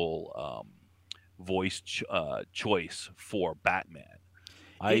reasonable voice choice for Batman.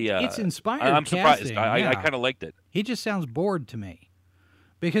 It's inspired. I'm surprised. Casting, I kind of liked it. He just sounds bored to me.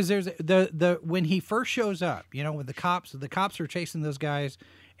 Because there's the when he first shows up, when the cops are chasing those guys,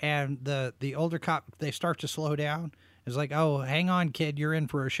 and the older cop, they start to slow down. It's like, oh, hang on, kid, you're in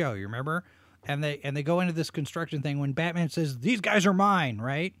for a show. You remember? And they go into this construction thing when Batman says, "These guys are mine,"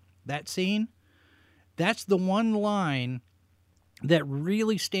 right? That scene, that's the one line that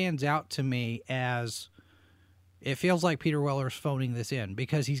really stands out to me as it feels like Peter Weller's phoning this in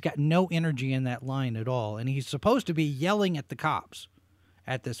because he's got no energy in that line at all, and he's supposed to be yelling at the cops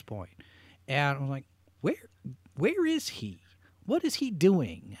at this point. And I'm like, where is he? What is he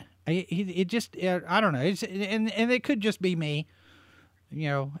doing? I don't know. And it could just be me.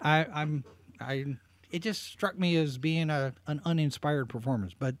 It just struck me as being an uninspired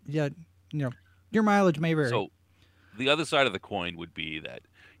performance. But yeah, your mileage may vary. So the other side of the coin would be that,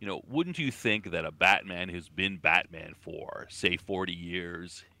 wouldn't you think that a Batman who's been Batman for, say, 40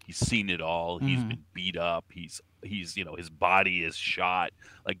 years, he's seen it all, he's been beat up, he's his body is shot.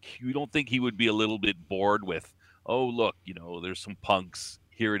 Like, you don't think he would be a little bit bored with, oh, look, there's some punks,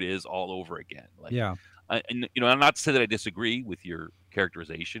 here it is all over again. Like, yeah. I'm not to say that I disagree with your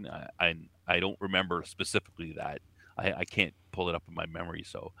characterization. I don't remember specifically that. I can't pull it up in my memory.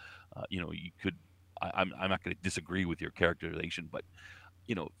 So, you could. I'm not going to disagree with your characterization, but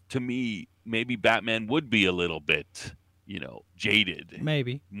to me, maybe Batman would be a little bit, jaded.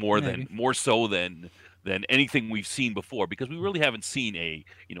 Maybe more so than anything we've seen before, because we really haven't seen a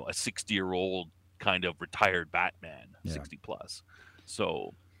 60-year-old kind of retired Batman, 60 plus.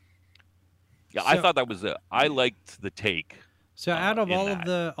 So. Yeah, I thought that was I liked the take. So out of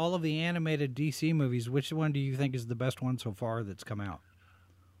all of the animated DC movies, which one do you think is the best one so far that's come out?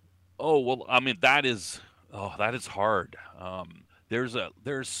 Oh, well, that is Oh, that is hard.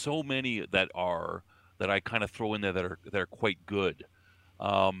 There's so many that I kind of throw in there that are quite good.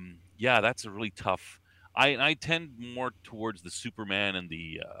 Yeah, that's a really tough. I tend more towards the Superman and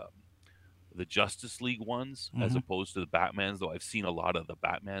the Justice League ones as Hmm. opposed to the Batmans, though I've seen a lot of the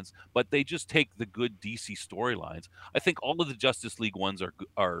Batmans, but they just take the good DC storylines. I think all of the Justice League ones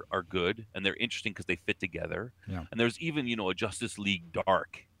are good and they're interesting because they fit together. Yeah. And there's even a Justice League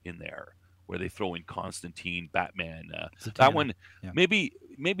Dark in there where they throw in Constantine, Batman. That Zatanna. one, Yeah.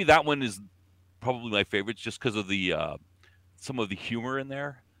 maybe that one is probably my favorite just because of the some of the humor in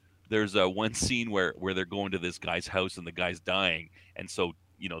there. There's one scene where they're going to this guy's house and the guy's dying, and so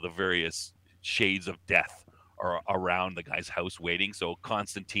the various shades of death are around the guy's house waiting. So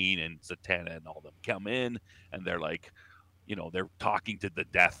Constantine and Zatanna and all of them come in, and they're like, they're talking to the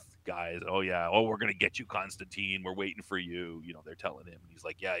death guys. Oh yeah, oh we're gonna get you, Constantine. We're waiting for you. They're telling him, and he's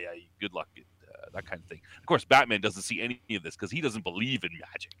like, yeah, good luck, that kind of thing. Of course, Batman doesn't see any of this because he doesn't believe in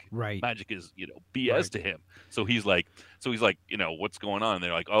magic. Right. Magic is BS Right. to him. So he's like, what's going on? And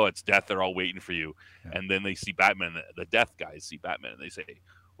they're like, oh, it's death. They're all waiting for you. Yeah. And then they see Batman. The death guys see Batman, and they say,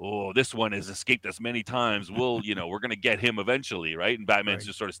 oh, this one has escaped us many times. We'll, we're gonna get him eventually, right? And Batman's Right.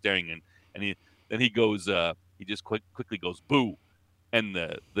 just sort of staring, and he goes, he just quickly goes, boo, and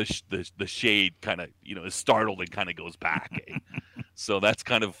the shade kind of is startled and kind of goes back. Eh? So that's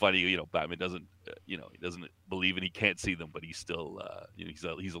kind of funny. Batman doesn't, he doesn't believe and he can't see them, but he's still,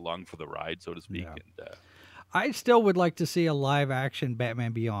 he's along for the ride, so to speak. Yeah. And I still would like to see a live action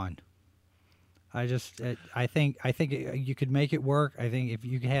Batman Beyond. I think you could make it work. I think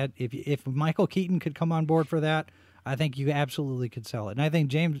if Michael Keaton could come on board for that, I think you absolutely could sell it. And I think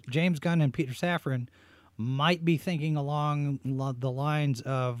James Gunn and Peter Safran might be thinking along the lines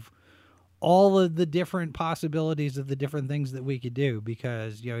of all of the different possibilities of the different things that we could do,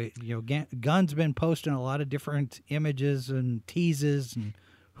 because Gunn's been posting a lot of different images and teases, and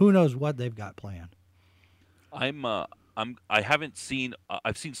who knows what they've got planned. I haven't seen.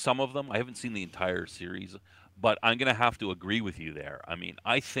 I've seen some of them. I haven't seen the entire series, but I'm gonna have to agree with you there. I mean,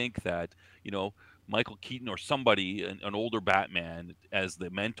 I think that Michael Keaton or somebody, an older Batman, as the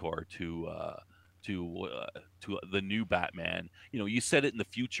mentor to the new Batman. You set it in the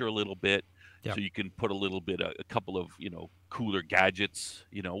future a little bit, Yep. so you can put a couple of cooler gadgets,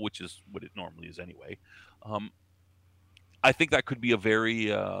 which is what it normally is anyway. I think that could be a very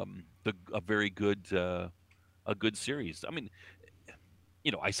good a good series. I mean,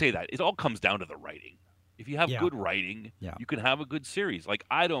 I say that it all comes down to the writing. If you have Yeah. good writing, Yeah. you can have a good series. Like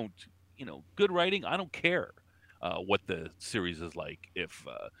I don't, good writing. I don't care what the series is like if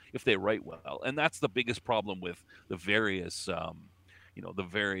they write well, and that's the biggest problem with the various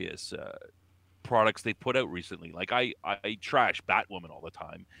products they put out recently. Like I trash Batwoman all the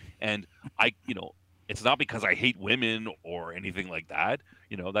time, and it's not because I hate women or anything like that.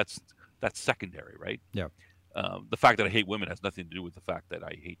 That's secondary, right? Yeah. The fact that I hate women has nothing to do with the fact that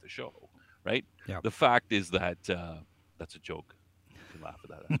I hate the show, right? Yeah. The fact is that that's a joke. You can laugh at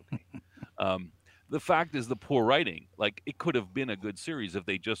that. That's okay. The fact is the poor writing. Like it could have been a good series if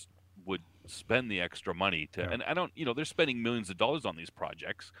they just would spend the extra money to. Yeah. And I don't. They're spending millions of dollars on these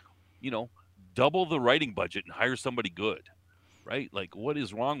projects. Double the writing budget and hire somebody good, right? Like what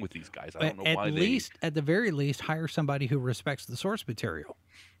is wrong with these guys? I don't know why they. At the very least, hire somebody who respects the source material.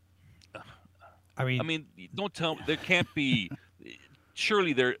 I mean, don't tell me there can't be.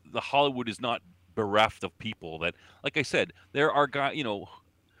 Surely the Hollywood is not bereft of people that, like I said, there are guys.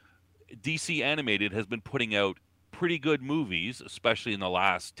 DC Animated has been putting out pretty good movies, especially in the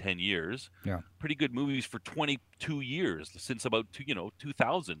last 10 years. Yeah. Pretty good movies for 22 years since about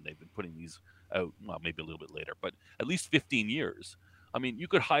 2000. They've been putting these out. Well, maybe a little bit later, but at least 15 years. I mean, you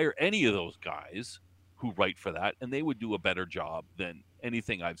could hire any of those guys who write for that, and they would do a better job than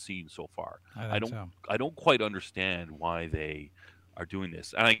anything I've seen so far. I don't quite understand why they are doing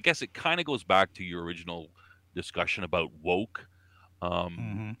this, and I guess it kind of goes back to your original discussion about woke.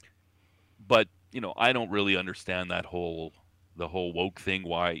 But I don't really understand the whole woke thing.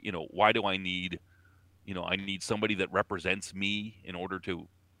 Why do I need I need somebody that represents me in order to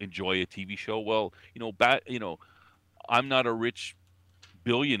enjoy a TV show? Well, I'm not a rich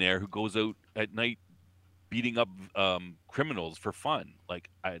billionaire who goes out at night beating up criminals for fun. Like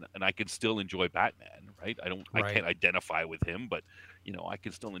I can still enjoy Batman, right? I can't identify with him, but I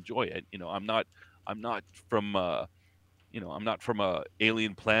can still enjoy it. I'm not from I'm not from a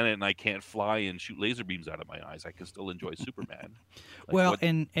alien planet and I can't fly and shoot laser beams out of my eyes. I can still enjoy Superman.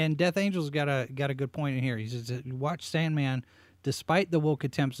 and Death Angel's got a good point in here. He says, watch Sandman despite the woke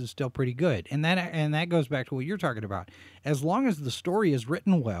attempts, is still pretty good. And that goes back to what you're talking about. As long as the story is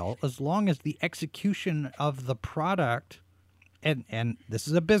written well, as long as the execution of the product, and this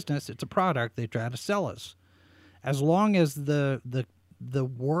is a business, it's a product, they try to sell us. As long as the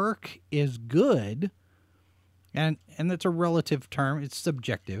work is good, and that's a relative term, it's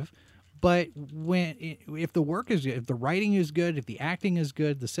subjective, but if the work is good, if the writing is good, if the acting is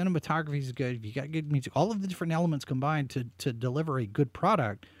good, the cinematography is good, if you got good music, all of the different elements combined to deliver a good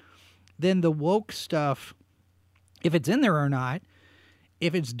product, then the woke stuff, if it's in there or not,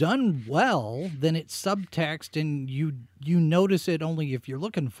 if it's done well, then it's subtext and you notice it only if you're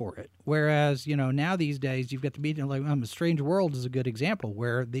looking for it. Whereas, now these days you've got the media, like A Strange World is a good example,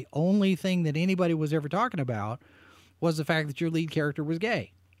 where the only thing that anybody was ever talking about was the fact that your lead character was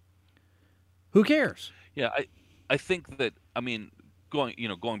gay. Who cares? Yeah, I think that,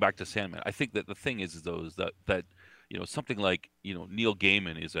 going back to Sandman, I think that the thing is that something like Neil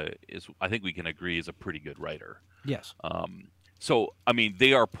Gaiman is I think we can agree is a pretty good writer. Yes. So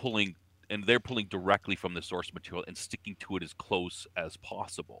they're pulling directly from the source material and sticking to it as close as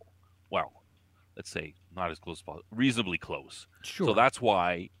possible. Well, let's say not as close as possible, reasonably close. Sure. So that's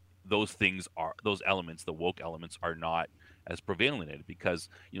why those elements, the woke elements, are not as prevalent in it, because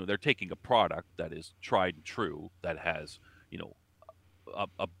they're taking a product that is tried and true, that has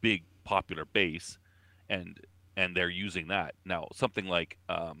a big popular base, and they're using that. Now, something like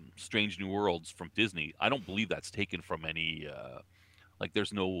Strange New Worlds from Disney, I don't believe that's taken from any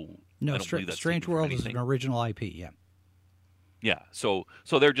there's no. No, Strange World is an original IP. Yeah. Yeah. So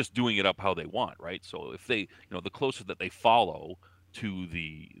they're just doing it up how they want, right? So if they, the closer that they follow to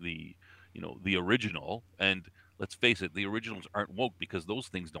the original, and let's face it, the originals aren't woke because those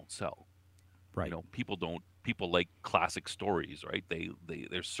things don't sell. Right. People like classic stories, right?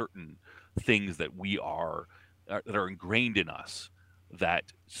 There's certain things that that are ingrained in us that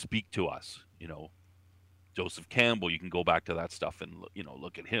speak to us. Joseph Campbell, you can go back to that stuff and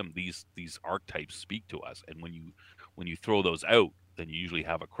look at him. These archetypes speak to us, and when you throw those out, then you usually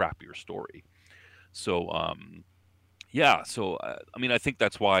have a crappier story. So I think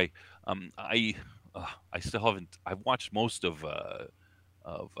that's why I still haven't. I've watched most of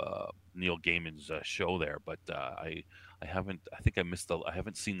Neil Gaiman's show there, but I haven't. I think I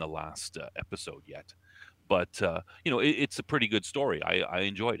haven't seen the last episode yet. But it's a pretty good story. I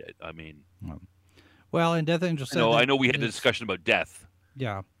enjoyed it. Well, and Death Angel said, I know we had a discussion about death.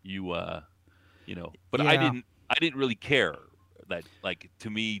 Yeah. But I didn't really care that. Like, to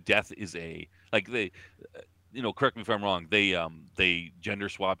me, death is correct me if I'm wrong. They gender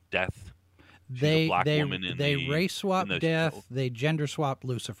swapped death. They race swap Death. Show. They gender swap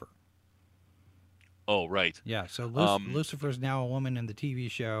Lucifer. Oh, right. Yeah. So Lucifer is now a woman in the TV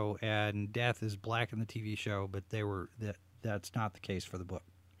show, and Death is black in the TV show. But that's not the case for the book.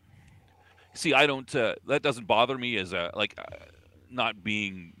 See, I don't. That doesn't bother me as not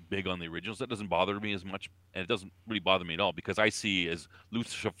being big on the originals. That doesn't bother me as much, and it doesn't really bother me at all, because I see as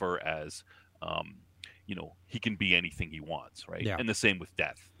Lucifer as, he can be anything he wants, right? Yeah. And the same with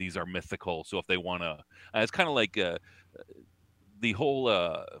Death. These are mythical, so if they want to, it's kind of like the whole.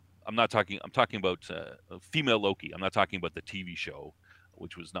 I'm talking about female Loki. I'm not talking about the TV show,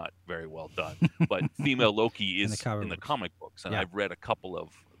 which was not very well done. But female Loki is in the comic books, and I've read a couple of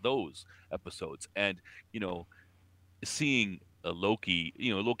those episodes, and seeing Loki,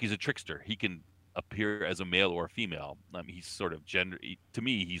 Loki's a trickster. He can appear as a male or a female. He's sort of to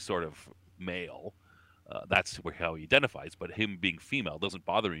me, he's sort of male. That's how he identifies. But him being female doesn't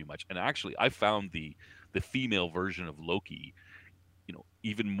bother me much. And actually, I found the female version of Loki,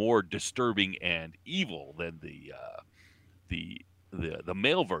 even more disturbing and evil than the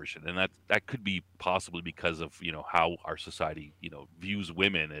male version, and that could be possibly because of how our society views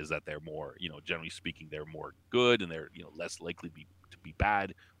women, is that they're more, generally speaking, they're more good, and they're less likely to be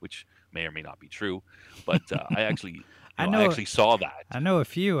bad, which may or may not be true. But I actually I actually saw that. I know a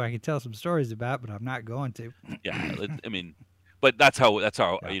few I could tell some stories about, but I'm not going to. Yeah, but that's how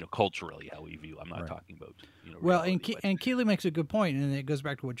culturally how we view. I'm not talking about well, reality, and Keeley makes a good point, and it goes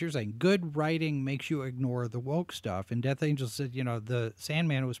back to what you're saying. Good writing makes you ignore the woke stuff. And Death Angel said, the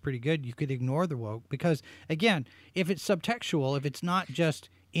Sandman was pretty good. You could ignore the woke because, again, if it's subtextual, if it's not just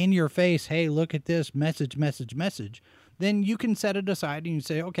in your face, hey, look at this message, then you can set it aside and you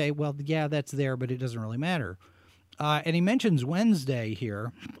say, okay, well, yeah, that's there, but it doesn't really matter. And he mentions Wednesday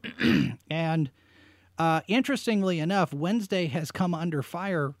here, and interestingly enough, Wednesday has come under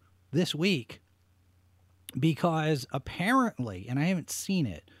fire this week because apparently, and I haven't seen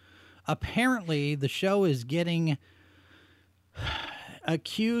it, apparently the show is getting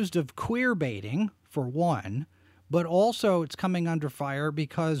accused of queer baiting, for one, but also it's coming under fire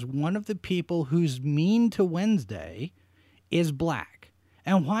because one of the people who's mean to Wednesday is black.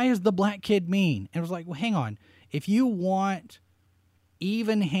 And why is the black kid mean? And it was like, well, hang on. If you want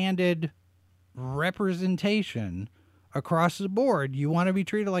even-handed representation across the board, you want to be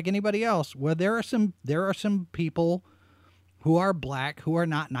treated like anybody else. Well, there are some people who are black who are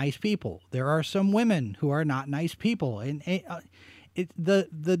not nice people. There are some women who are not nice people, and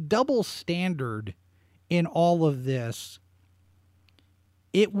the double standard in all of this,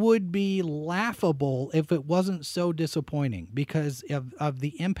 it would be laughable if it wasn't so disappointing because of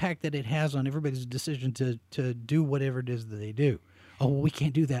the impact that it has on everybody's decision to do whatever it is that they do. Oh, well, we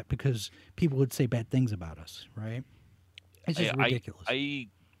can't do that because people would say bad things about us, right? It's just ridiculous. I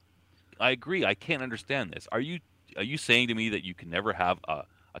agree. I can't understand this. Are you saying to me that you can never have a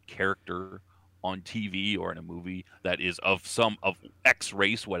character on TV or in a movie that is of X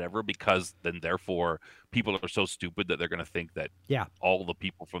race, whatever, because then therefore people are so stupid that they're going to think that all the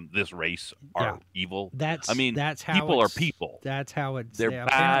people from this race are evil? That's how people are people. That's how it's. They're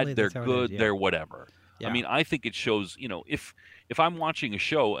bad. They're good. They're whatever. Yeah. I mean, I think it shows. If I'm watching a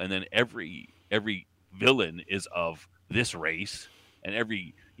show and then every villain is of this race and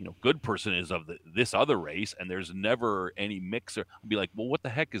every good person is of this other race, and there's never any mixer, I'd be like, well, what the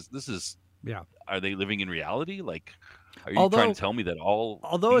heck is this? Are they living in reality? Like, are you trying to tell me that all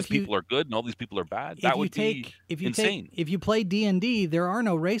these people are good and all these people are bad? That would be insane. If you play D&D, there are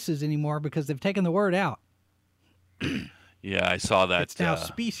no races anymore because they've taken the word out. Yeah, I saw that. It's now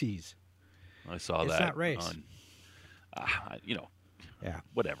species. I saw it's that. It's not race.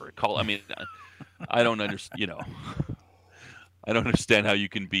 Whatever. I don't understand. I don't understand how you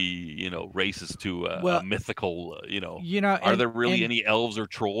can be, racist to a mythical, are there really any elves or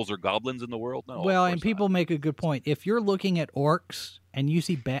trolls or goblins in the world? No. Well, and people make a good point. If you're looking at orcs and you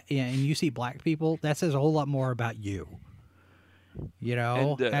see black people, that says a whole lot more about you.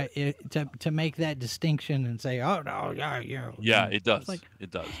 To make that distinction and say, oh no, yeah, it does. Like, it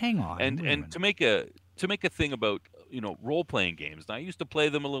does. Hang on. And to make a thing about role playing games. Now, I used to play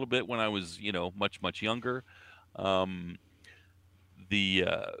them a little bit when I was much younger.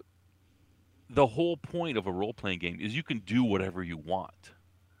 The whole point of a role-playing game is you can do whatever you want.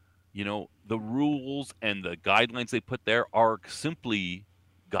 The rules and the guidelines they put there are simply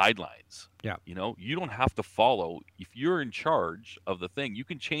guidelines. Yeah. You don't have to follow. If you're in charge of the thing, you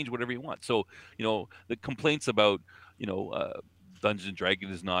can change whatever you want. So, the complaints about, Dungeons &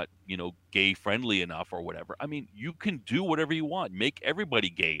 Dragons is not, gay friendly enough or whatever. I mean, you can do whatever you want. Make everybody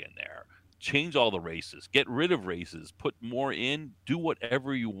gay in there. Change all the races, get rid of races, put more in, do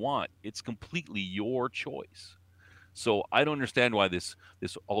whatever you want. It's completely your choice. So I don't understand why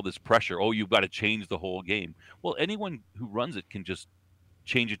all this pressure. Oh, you've got to change the whole game. Well, anyone who runs it can just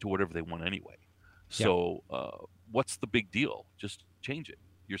change it to whatever they want anyway. So what's the big deal? Just change it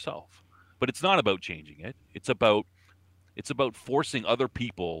yourself. But it's not about changing it. It's about forcing other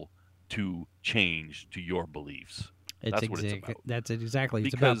people to change to your beliefs. That's what it's about. That's it exactly.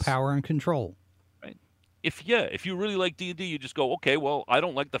 It's about power and control. Right. If you really like D&D, you just go, okay, well, I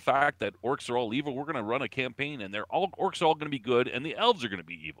don't like the fact that orcs are all evil. We're going to run a campaign, and orcs are all going to be good, and the elves are going to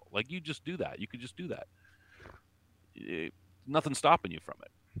be evil. Like, you just do that. You could just do that. Nothing's stopping you from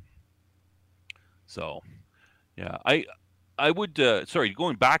it. So, yeah, I would. Sorry,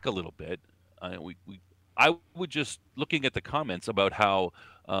 going back a little bit. I would just looking at the comments about how.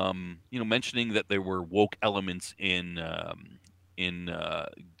 Mentioning that there were woke elements in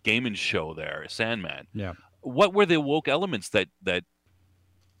Gaiman's show there, Sandman. Yeah. What were the woke elements that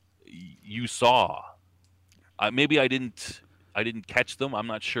you saw? Maybe I didn't catch them. I'm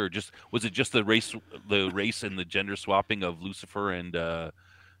not sure. Was it just the race and the gender swapping of Lucifer and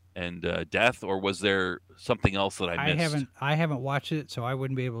Death, or was there something else that I missed? I haven't watched it, so I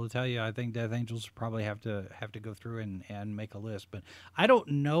wouldn't be able to tell you. I think Death Angels probably have to go through and make a list, but I don't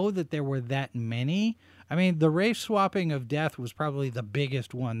know that there were that many. I mean, the race swapping of Death was probably the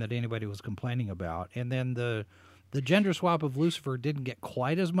biggest one that anybody was complaining about, and then the gender swap of Lucifer didn't get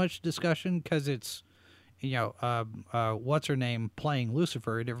quite as much discussion because it's what's her name playing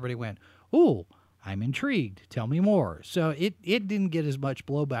Lucifer, and everybody went, ooh, I'm intrigued. Tell me more. So it didn't get as much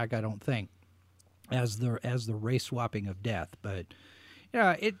blowback, I don't think, as the race swapping of Death. But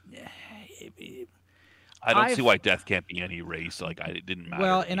I don't see why Death can't be any race. Like, it didn't matter.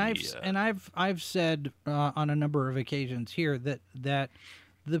 Well, and I've said on a number of occasions here that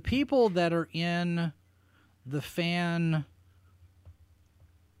the people that are in the fan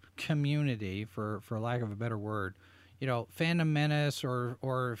community, for lack of a better word, Phantom Menace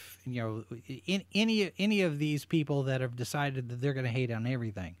or any of these people that have decided that they're going to hate on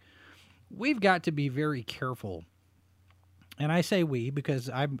everything. We've got to be very careful and I say we because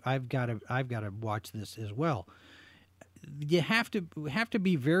I've got to watch this as well. You have to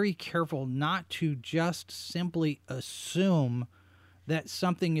be very careful not to just simply assume that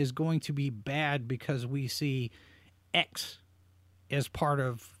something is going to be bad because we see X as part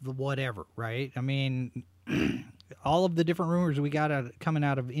of the whatever, right? I mean, all of the different rumors we got coming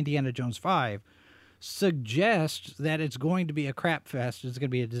out of Indiana Jones 5 suggest that it's going to be a crap fest. It's going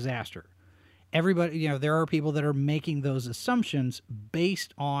to be a disaster. Everybody, there are people that are making those assumptions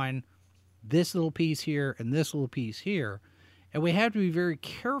based on this little piece here and this little piece here. And we have to be very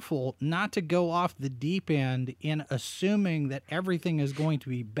careful not to go off the deep end in assuming that everything is going to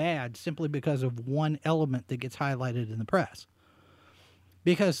be bad simply because of one element that gets highlighted in the press.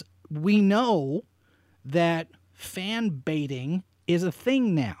 Because we know that fan baiting is a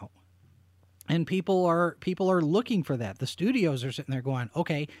thing now. And people are looking for that. The studios are sitting there going,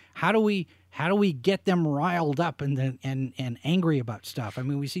 okay, how do we get them riled up and angry about stuff? I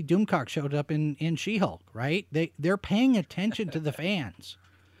mean, we see Doomcock showed up in She-Hulk, right? They're paying attention to the fans,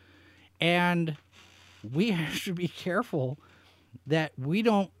 and we have to be careful that we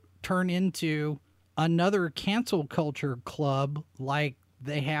don't turn into another cancel culture club like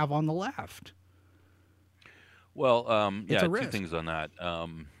they have on the left. Well, yeah, two things on that.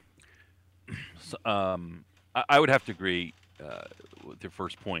 I would have to agree with your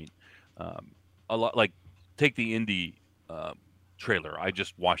first point. A lot, like, take the Indy trailer. I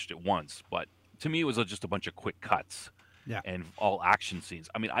just watched it once, but to me, it was just a bunch of quick cuts and all action scenes.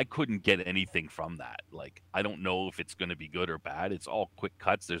 I mean, I couldn't get anything from that. Like, I don't know if it's going to be good or bad. It's all quick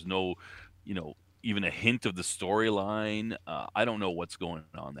cuts. There's no, even a hint of the storyline. I don't know what's going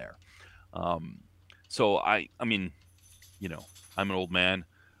on there. So I mean, I'm an old man.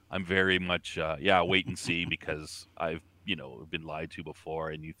 I'm very much, wait and see, because I've, been lied to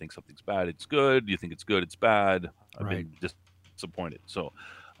before, and you think something's bad, it's good. You think it's good, it's bad. I've been disappointed. So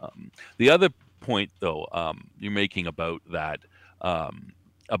the other point, though, you're making about that,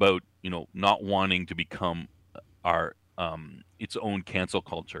 about, not wanting to become our its own cancel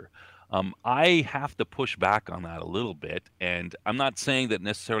culture. I have to push back on that a little bit, and I'm not saying that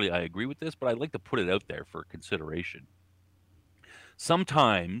necessarily I agree with this, but I'd like to put it out there for consideration.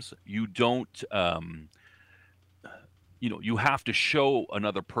 Sometimes you don't, you have to show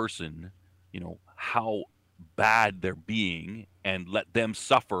another person, how bad they're being, and let them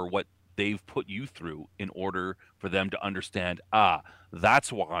suffer what they've put you through in order for them to understand,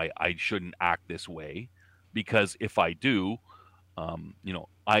 that's why I shouldn't act this way, because if I do,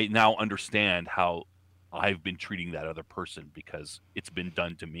 I now understand how I've been treating that other person because it's been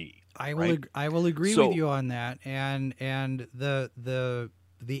done to me. I will agree with you on that, and the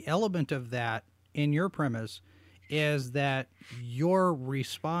element of that in your premise is that you're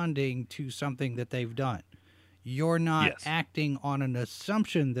responding to something that they've done. You're not acting on an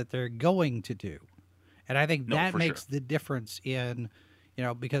assumption that they're going to do, and I think that makes the difference in.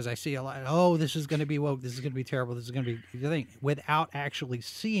 Because I see a lot, this is going to be woke, this is going to be terrible, this is going to be the thing, without actually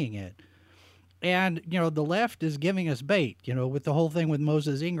seeing it. And, the left is giving us bait, with the whole thing with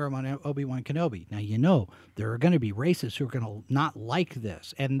Moses Ingram on Obi-Wan Kenobi. Now, there are going to be racists who are going to not like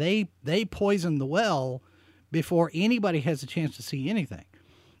this. And they poison the well before anybody has a chance to see anything.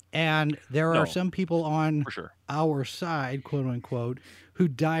 And there are some people on our side, quote unquote, who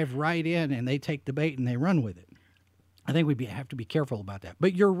dive right in and they take the bait and they run with it. I think we have to be careful about that.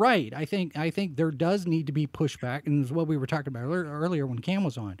 But you're right. I think there does need to be pushback, and it's what we were talking about earlier when Cam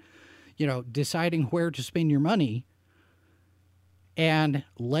was on. Deciding where to spend your money and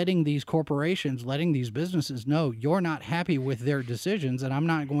letting these corporations, letting these businesses know you're not happy with their decisions, and I'm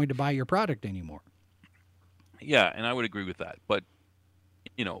not going to buy your product anymore. Yeah, and I would agree with that. But,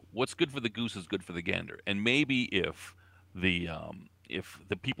 what's good for the goose is good for the gander. And maybe if the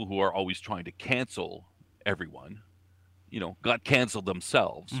people who are always trying to cancel everyone, got canceled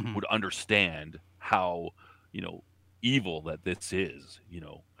themselves, would understand how, evil that this is,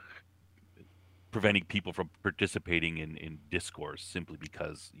 preventing people from participating in discourse simply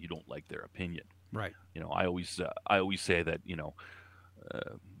because you don't like their opinion. Right. I always say that,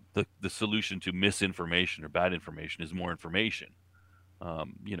 the solution to misinformation or bad information is more information. Well,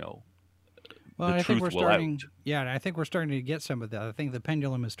 the truth will out. Yeah, and I think we're starting to get some of that. I think the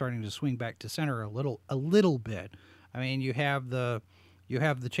pendulum is starting to swing back to center a little bit. I mean, you have the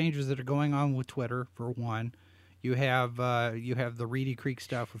changes that are going on with Twitter, for one. You have the Reedy Creek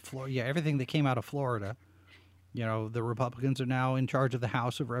stuff with Florida. Yeah, everything that came out of Florida. The Republicans are now in charge of the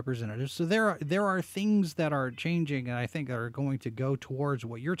House of Representatives. So there are things that are changing, and I think are going to go towards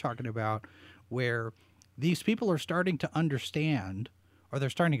what you're talking about, where these people are starting to understand, or they're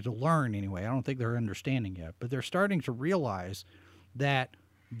starting to learn anyway. I don't think they're understanding yet, but they're starting to realize that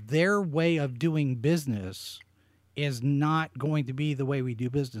their way of doing business is not going to be the way we do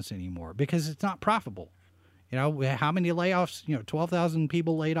business anymore because it's not profitable. You know, how many layoffs, 12,000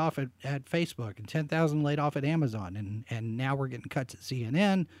 people laid off at Facebook and 10,000 laid off at Amazon. And now we're getting cuts at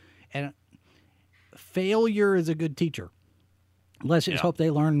CNN. And failure is a good teacher. Let's just hope they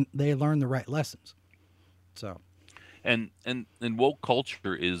learn the right lessons. So, and woke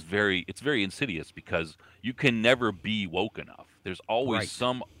culture is very insidious because you can never be woke enough. There's always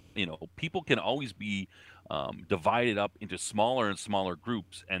some, people can always be divided up into smaller and smaller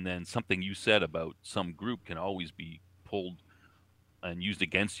groups, and then something you said about some group can always be pulled and used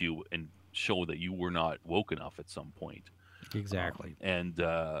against you and show that you were not woke enough at some point. Exactly.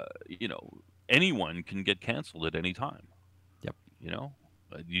 Anyone can get canceled at any time. Yep.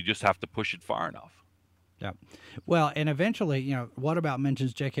 You just have to push it far enough. Yeah. Well, and eventually, what about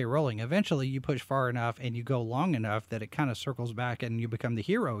mentions J.K. Rowling? Eventually you push far enough and you go long enough that it kind of circles back and you become the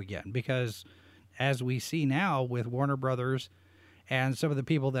hero again, because as we see now with Warner Brothers and some of the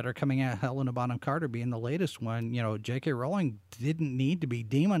people that are coming out, Helena Bonham Carter being the latest one, J.K. Rowling didn't need to be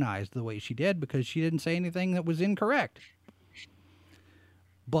demonized the way she did because she didn't say anything that was incorrect.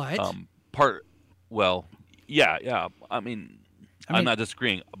 But yeah. I mean, I'm not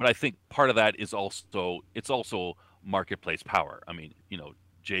disagreeing, but I think part of that is also marketplace power. I mean,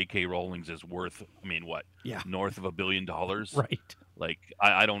 J.K. Rowling's is worth, what? Yeah. North of $1 billion. Right. Like,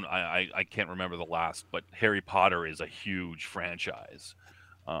 I can't remember the last, but Harry Potter is a huge franchise.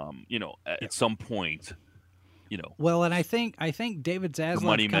 At some point, Well, and I think David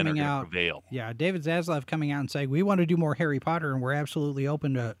Zaslav coming out. Prevail. Yeah, David Zaslav coming out and saying we want to do more Harry Potter and we're absolutely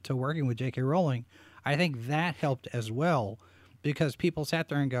open to working with J.K. Rowling. I think that helped as well, because people sat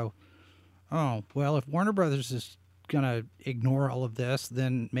there and go, "Oh, well, if Warner Brothers is going to ignore all of this,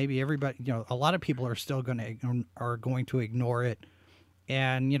 then maybe everybody, a lot of people are still going to ignore it."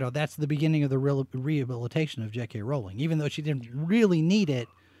 And, that's the beginning of the rehabilitation of J.K. Rowling, even though she didn't really need it.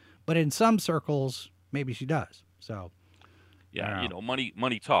 But in some circles, maybe she does. So, yeah,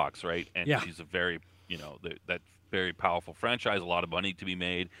 money talks, right? And she's a very, that very powerful franchise, a lot of money to be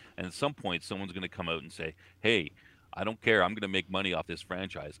made. And at some point, someone's going to come out and say, hey, I don't care. I'm going to make money off this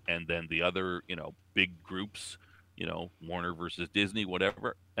franchise. And then the other, big groups, Warner versus Disney,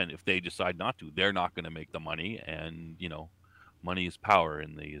 whatever. And if they decide not to, they're not going to make the money. And, money is power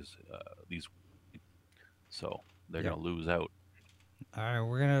in these, so they're going to lose out. All right,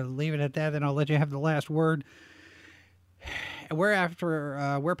 we're going to leave it at that. Then I'll let you have the last word. We're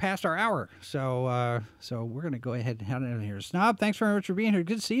past our hour. So we're going to go ahead and head out of here. Snob, thanks very much for being here.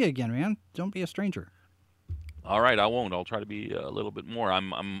 Good to see you again, man. Don't be a stranger. All right, I won't. I'll try to be a little bit more.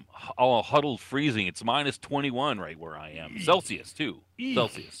 I'm all huddled, freezing. It's minus 21 right where I am. Celsius too.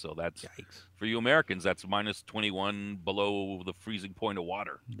 Celsius. So that's for you Americans. That's minus 21 below the freezing point of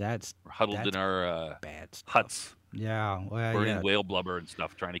water. We're huddled in our huts. Yeah, well, burning whale blubber and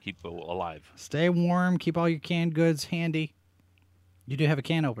stuff, trying to keep alive. Stay warm. Keep all your canned goods handy. You do have a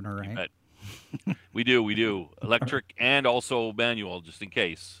can opener, right? We do. Electric and also manual, just in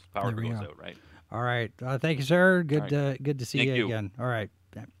case power goes out. Right. All right. Thank you, sir. Good to see you again. All right.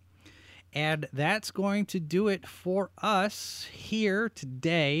 And that's going to do it for us here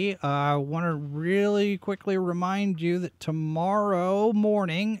today. I want to really quickly remind you that tomorrow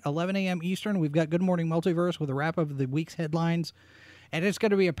morning, 11 a.m. Eastern, we've got Good Morning Multiverse with a wrap-up of the week's headlines. And it's going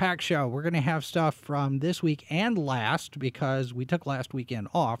to be a packed show. We're going to have stuff from this week and last, because we took last weekend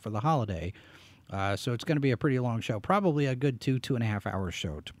off for the holiday. So it's going to be a pretty long show. Probably a good 2.5 hour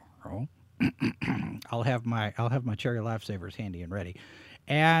show tomorrow. I'll have my cherry lifesavers handy and ready.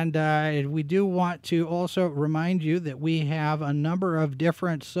 And we do want to also remind you that we have a number of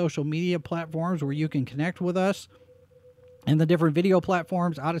different social media platforms where you can connect with us, and the different video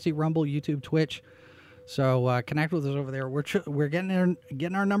platforms: Odyssey, Rumble, YouTube, Twitch. So connect with us over there. We're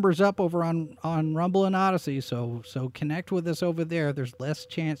getting our numbers up over on Rumble and Odyssey. So connect with us over there. There's less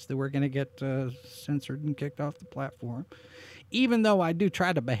chance that we're going to get censored and kicked off the platform, even though I do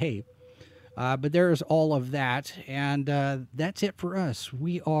try to behave. But there's all of that, and that's it for us.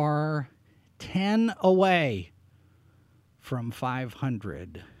 We are 10 away from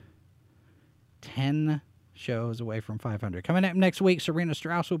 500. 10 shows away from 500. Coming up next week, Serena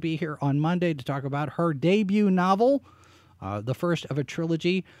Strauss will be here on Monday to talk about her debut novel, the first of a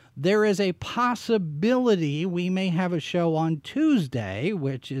trilogy. There is a possibility we may have a show on Tuesday,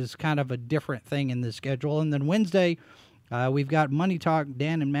 which is kind of a different thing in the schedule, and then Wednesday, we've got Money Talk.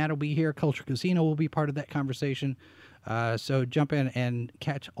 Dan and Matt will be here. Culture Casino will be part of that conversation. So jump in and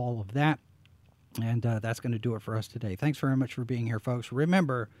catch all of that. And that's going to do it for us today. Thanks very much for being here, folks.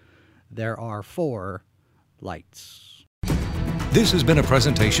 Remember, there are 4 lights. This has been a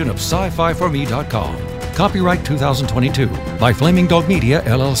presentation of sci-fi4me.com. Copyright 2022 by Flaming Dog Media,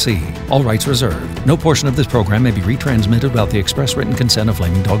 LLC. All rights reserved. No portion of this program may be retransmitted without the express written consent of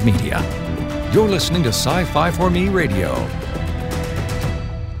Flaming Dog Media. You're listening to Sci-Fi 4Me Radio.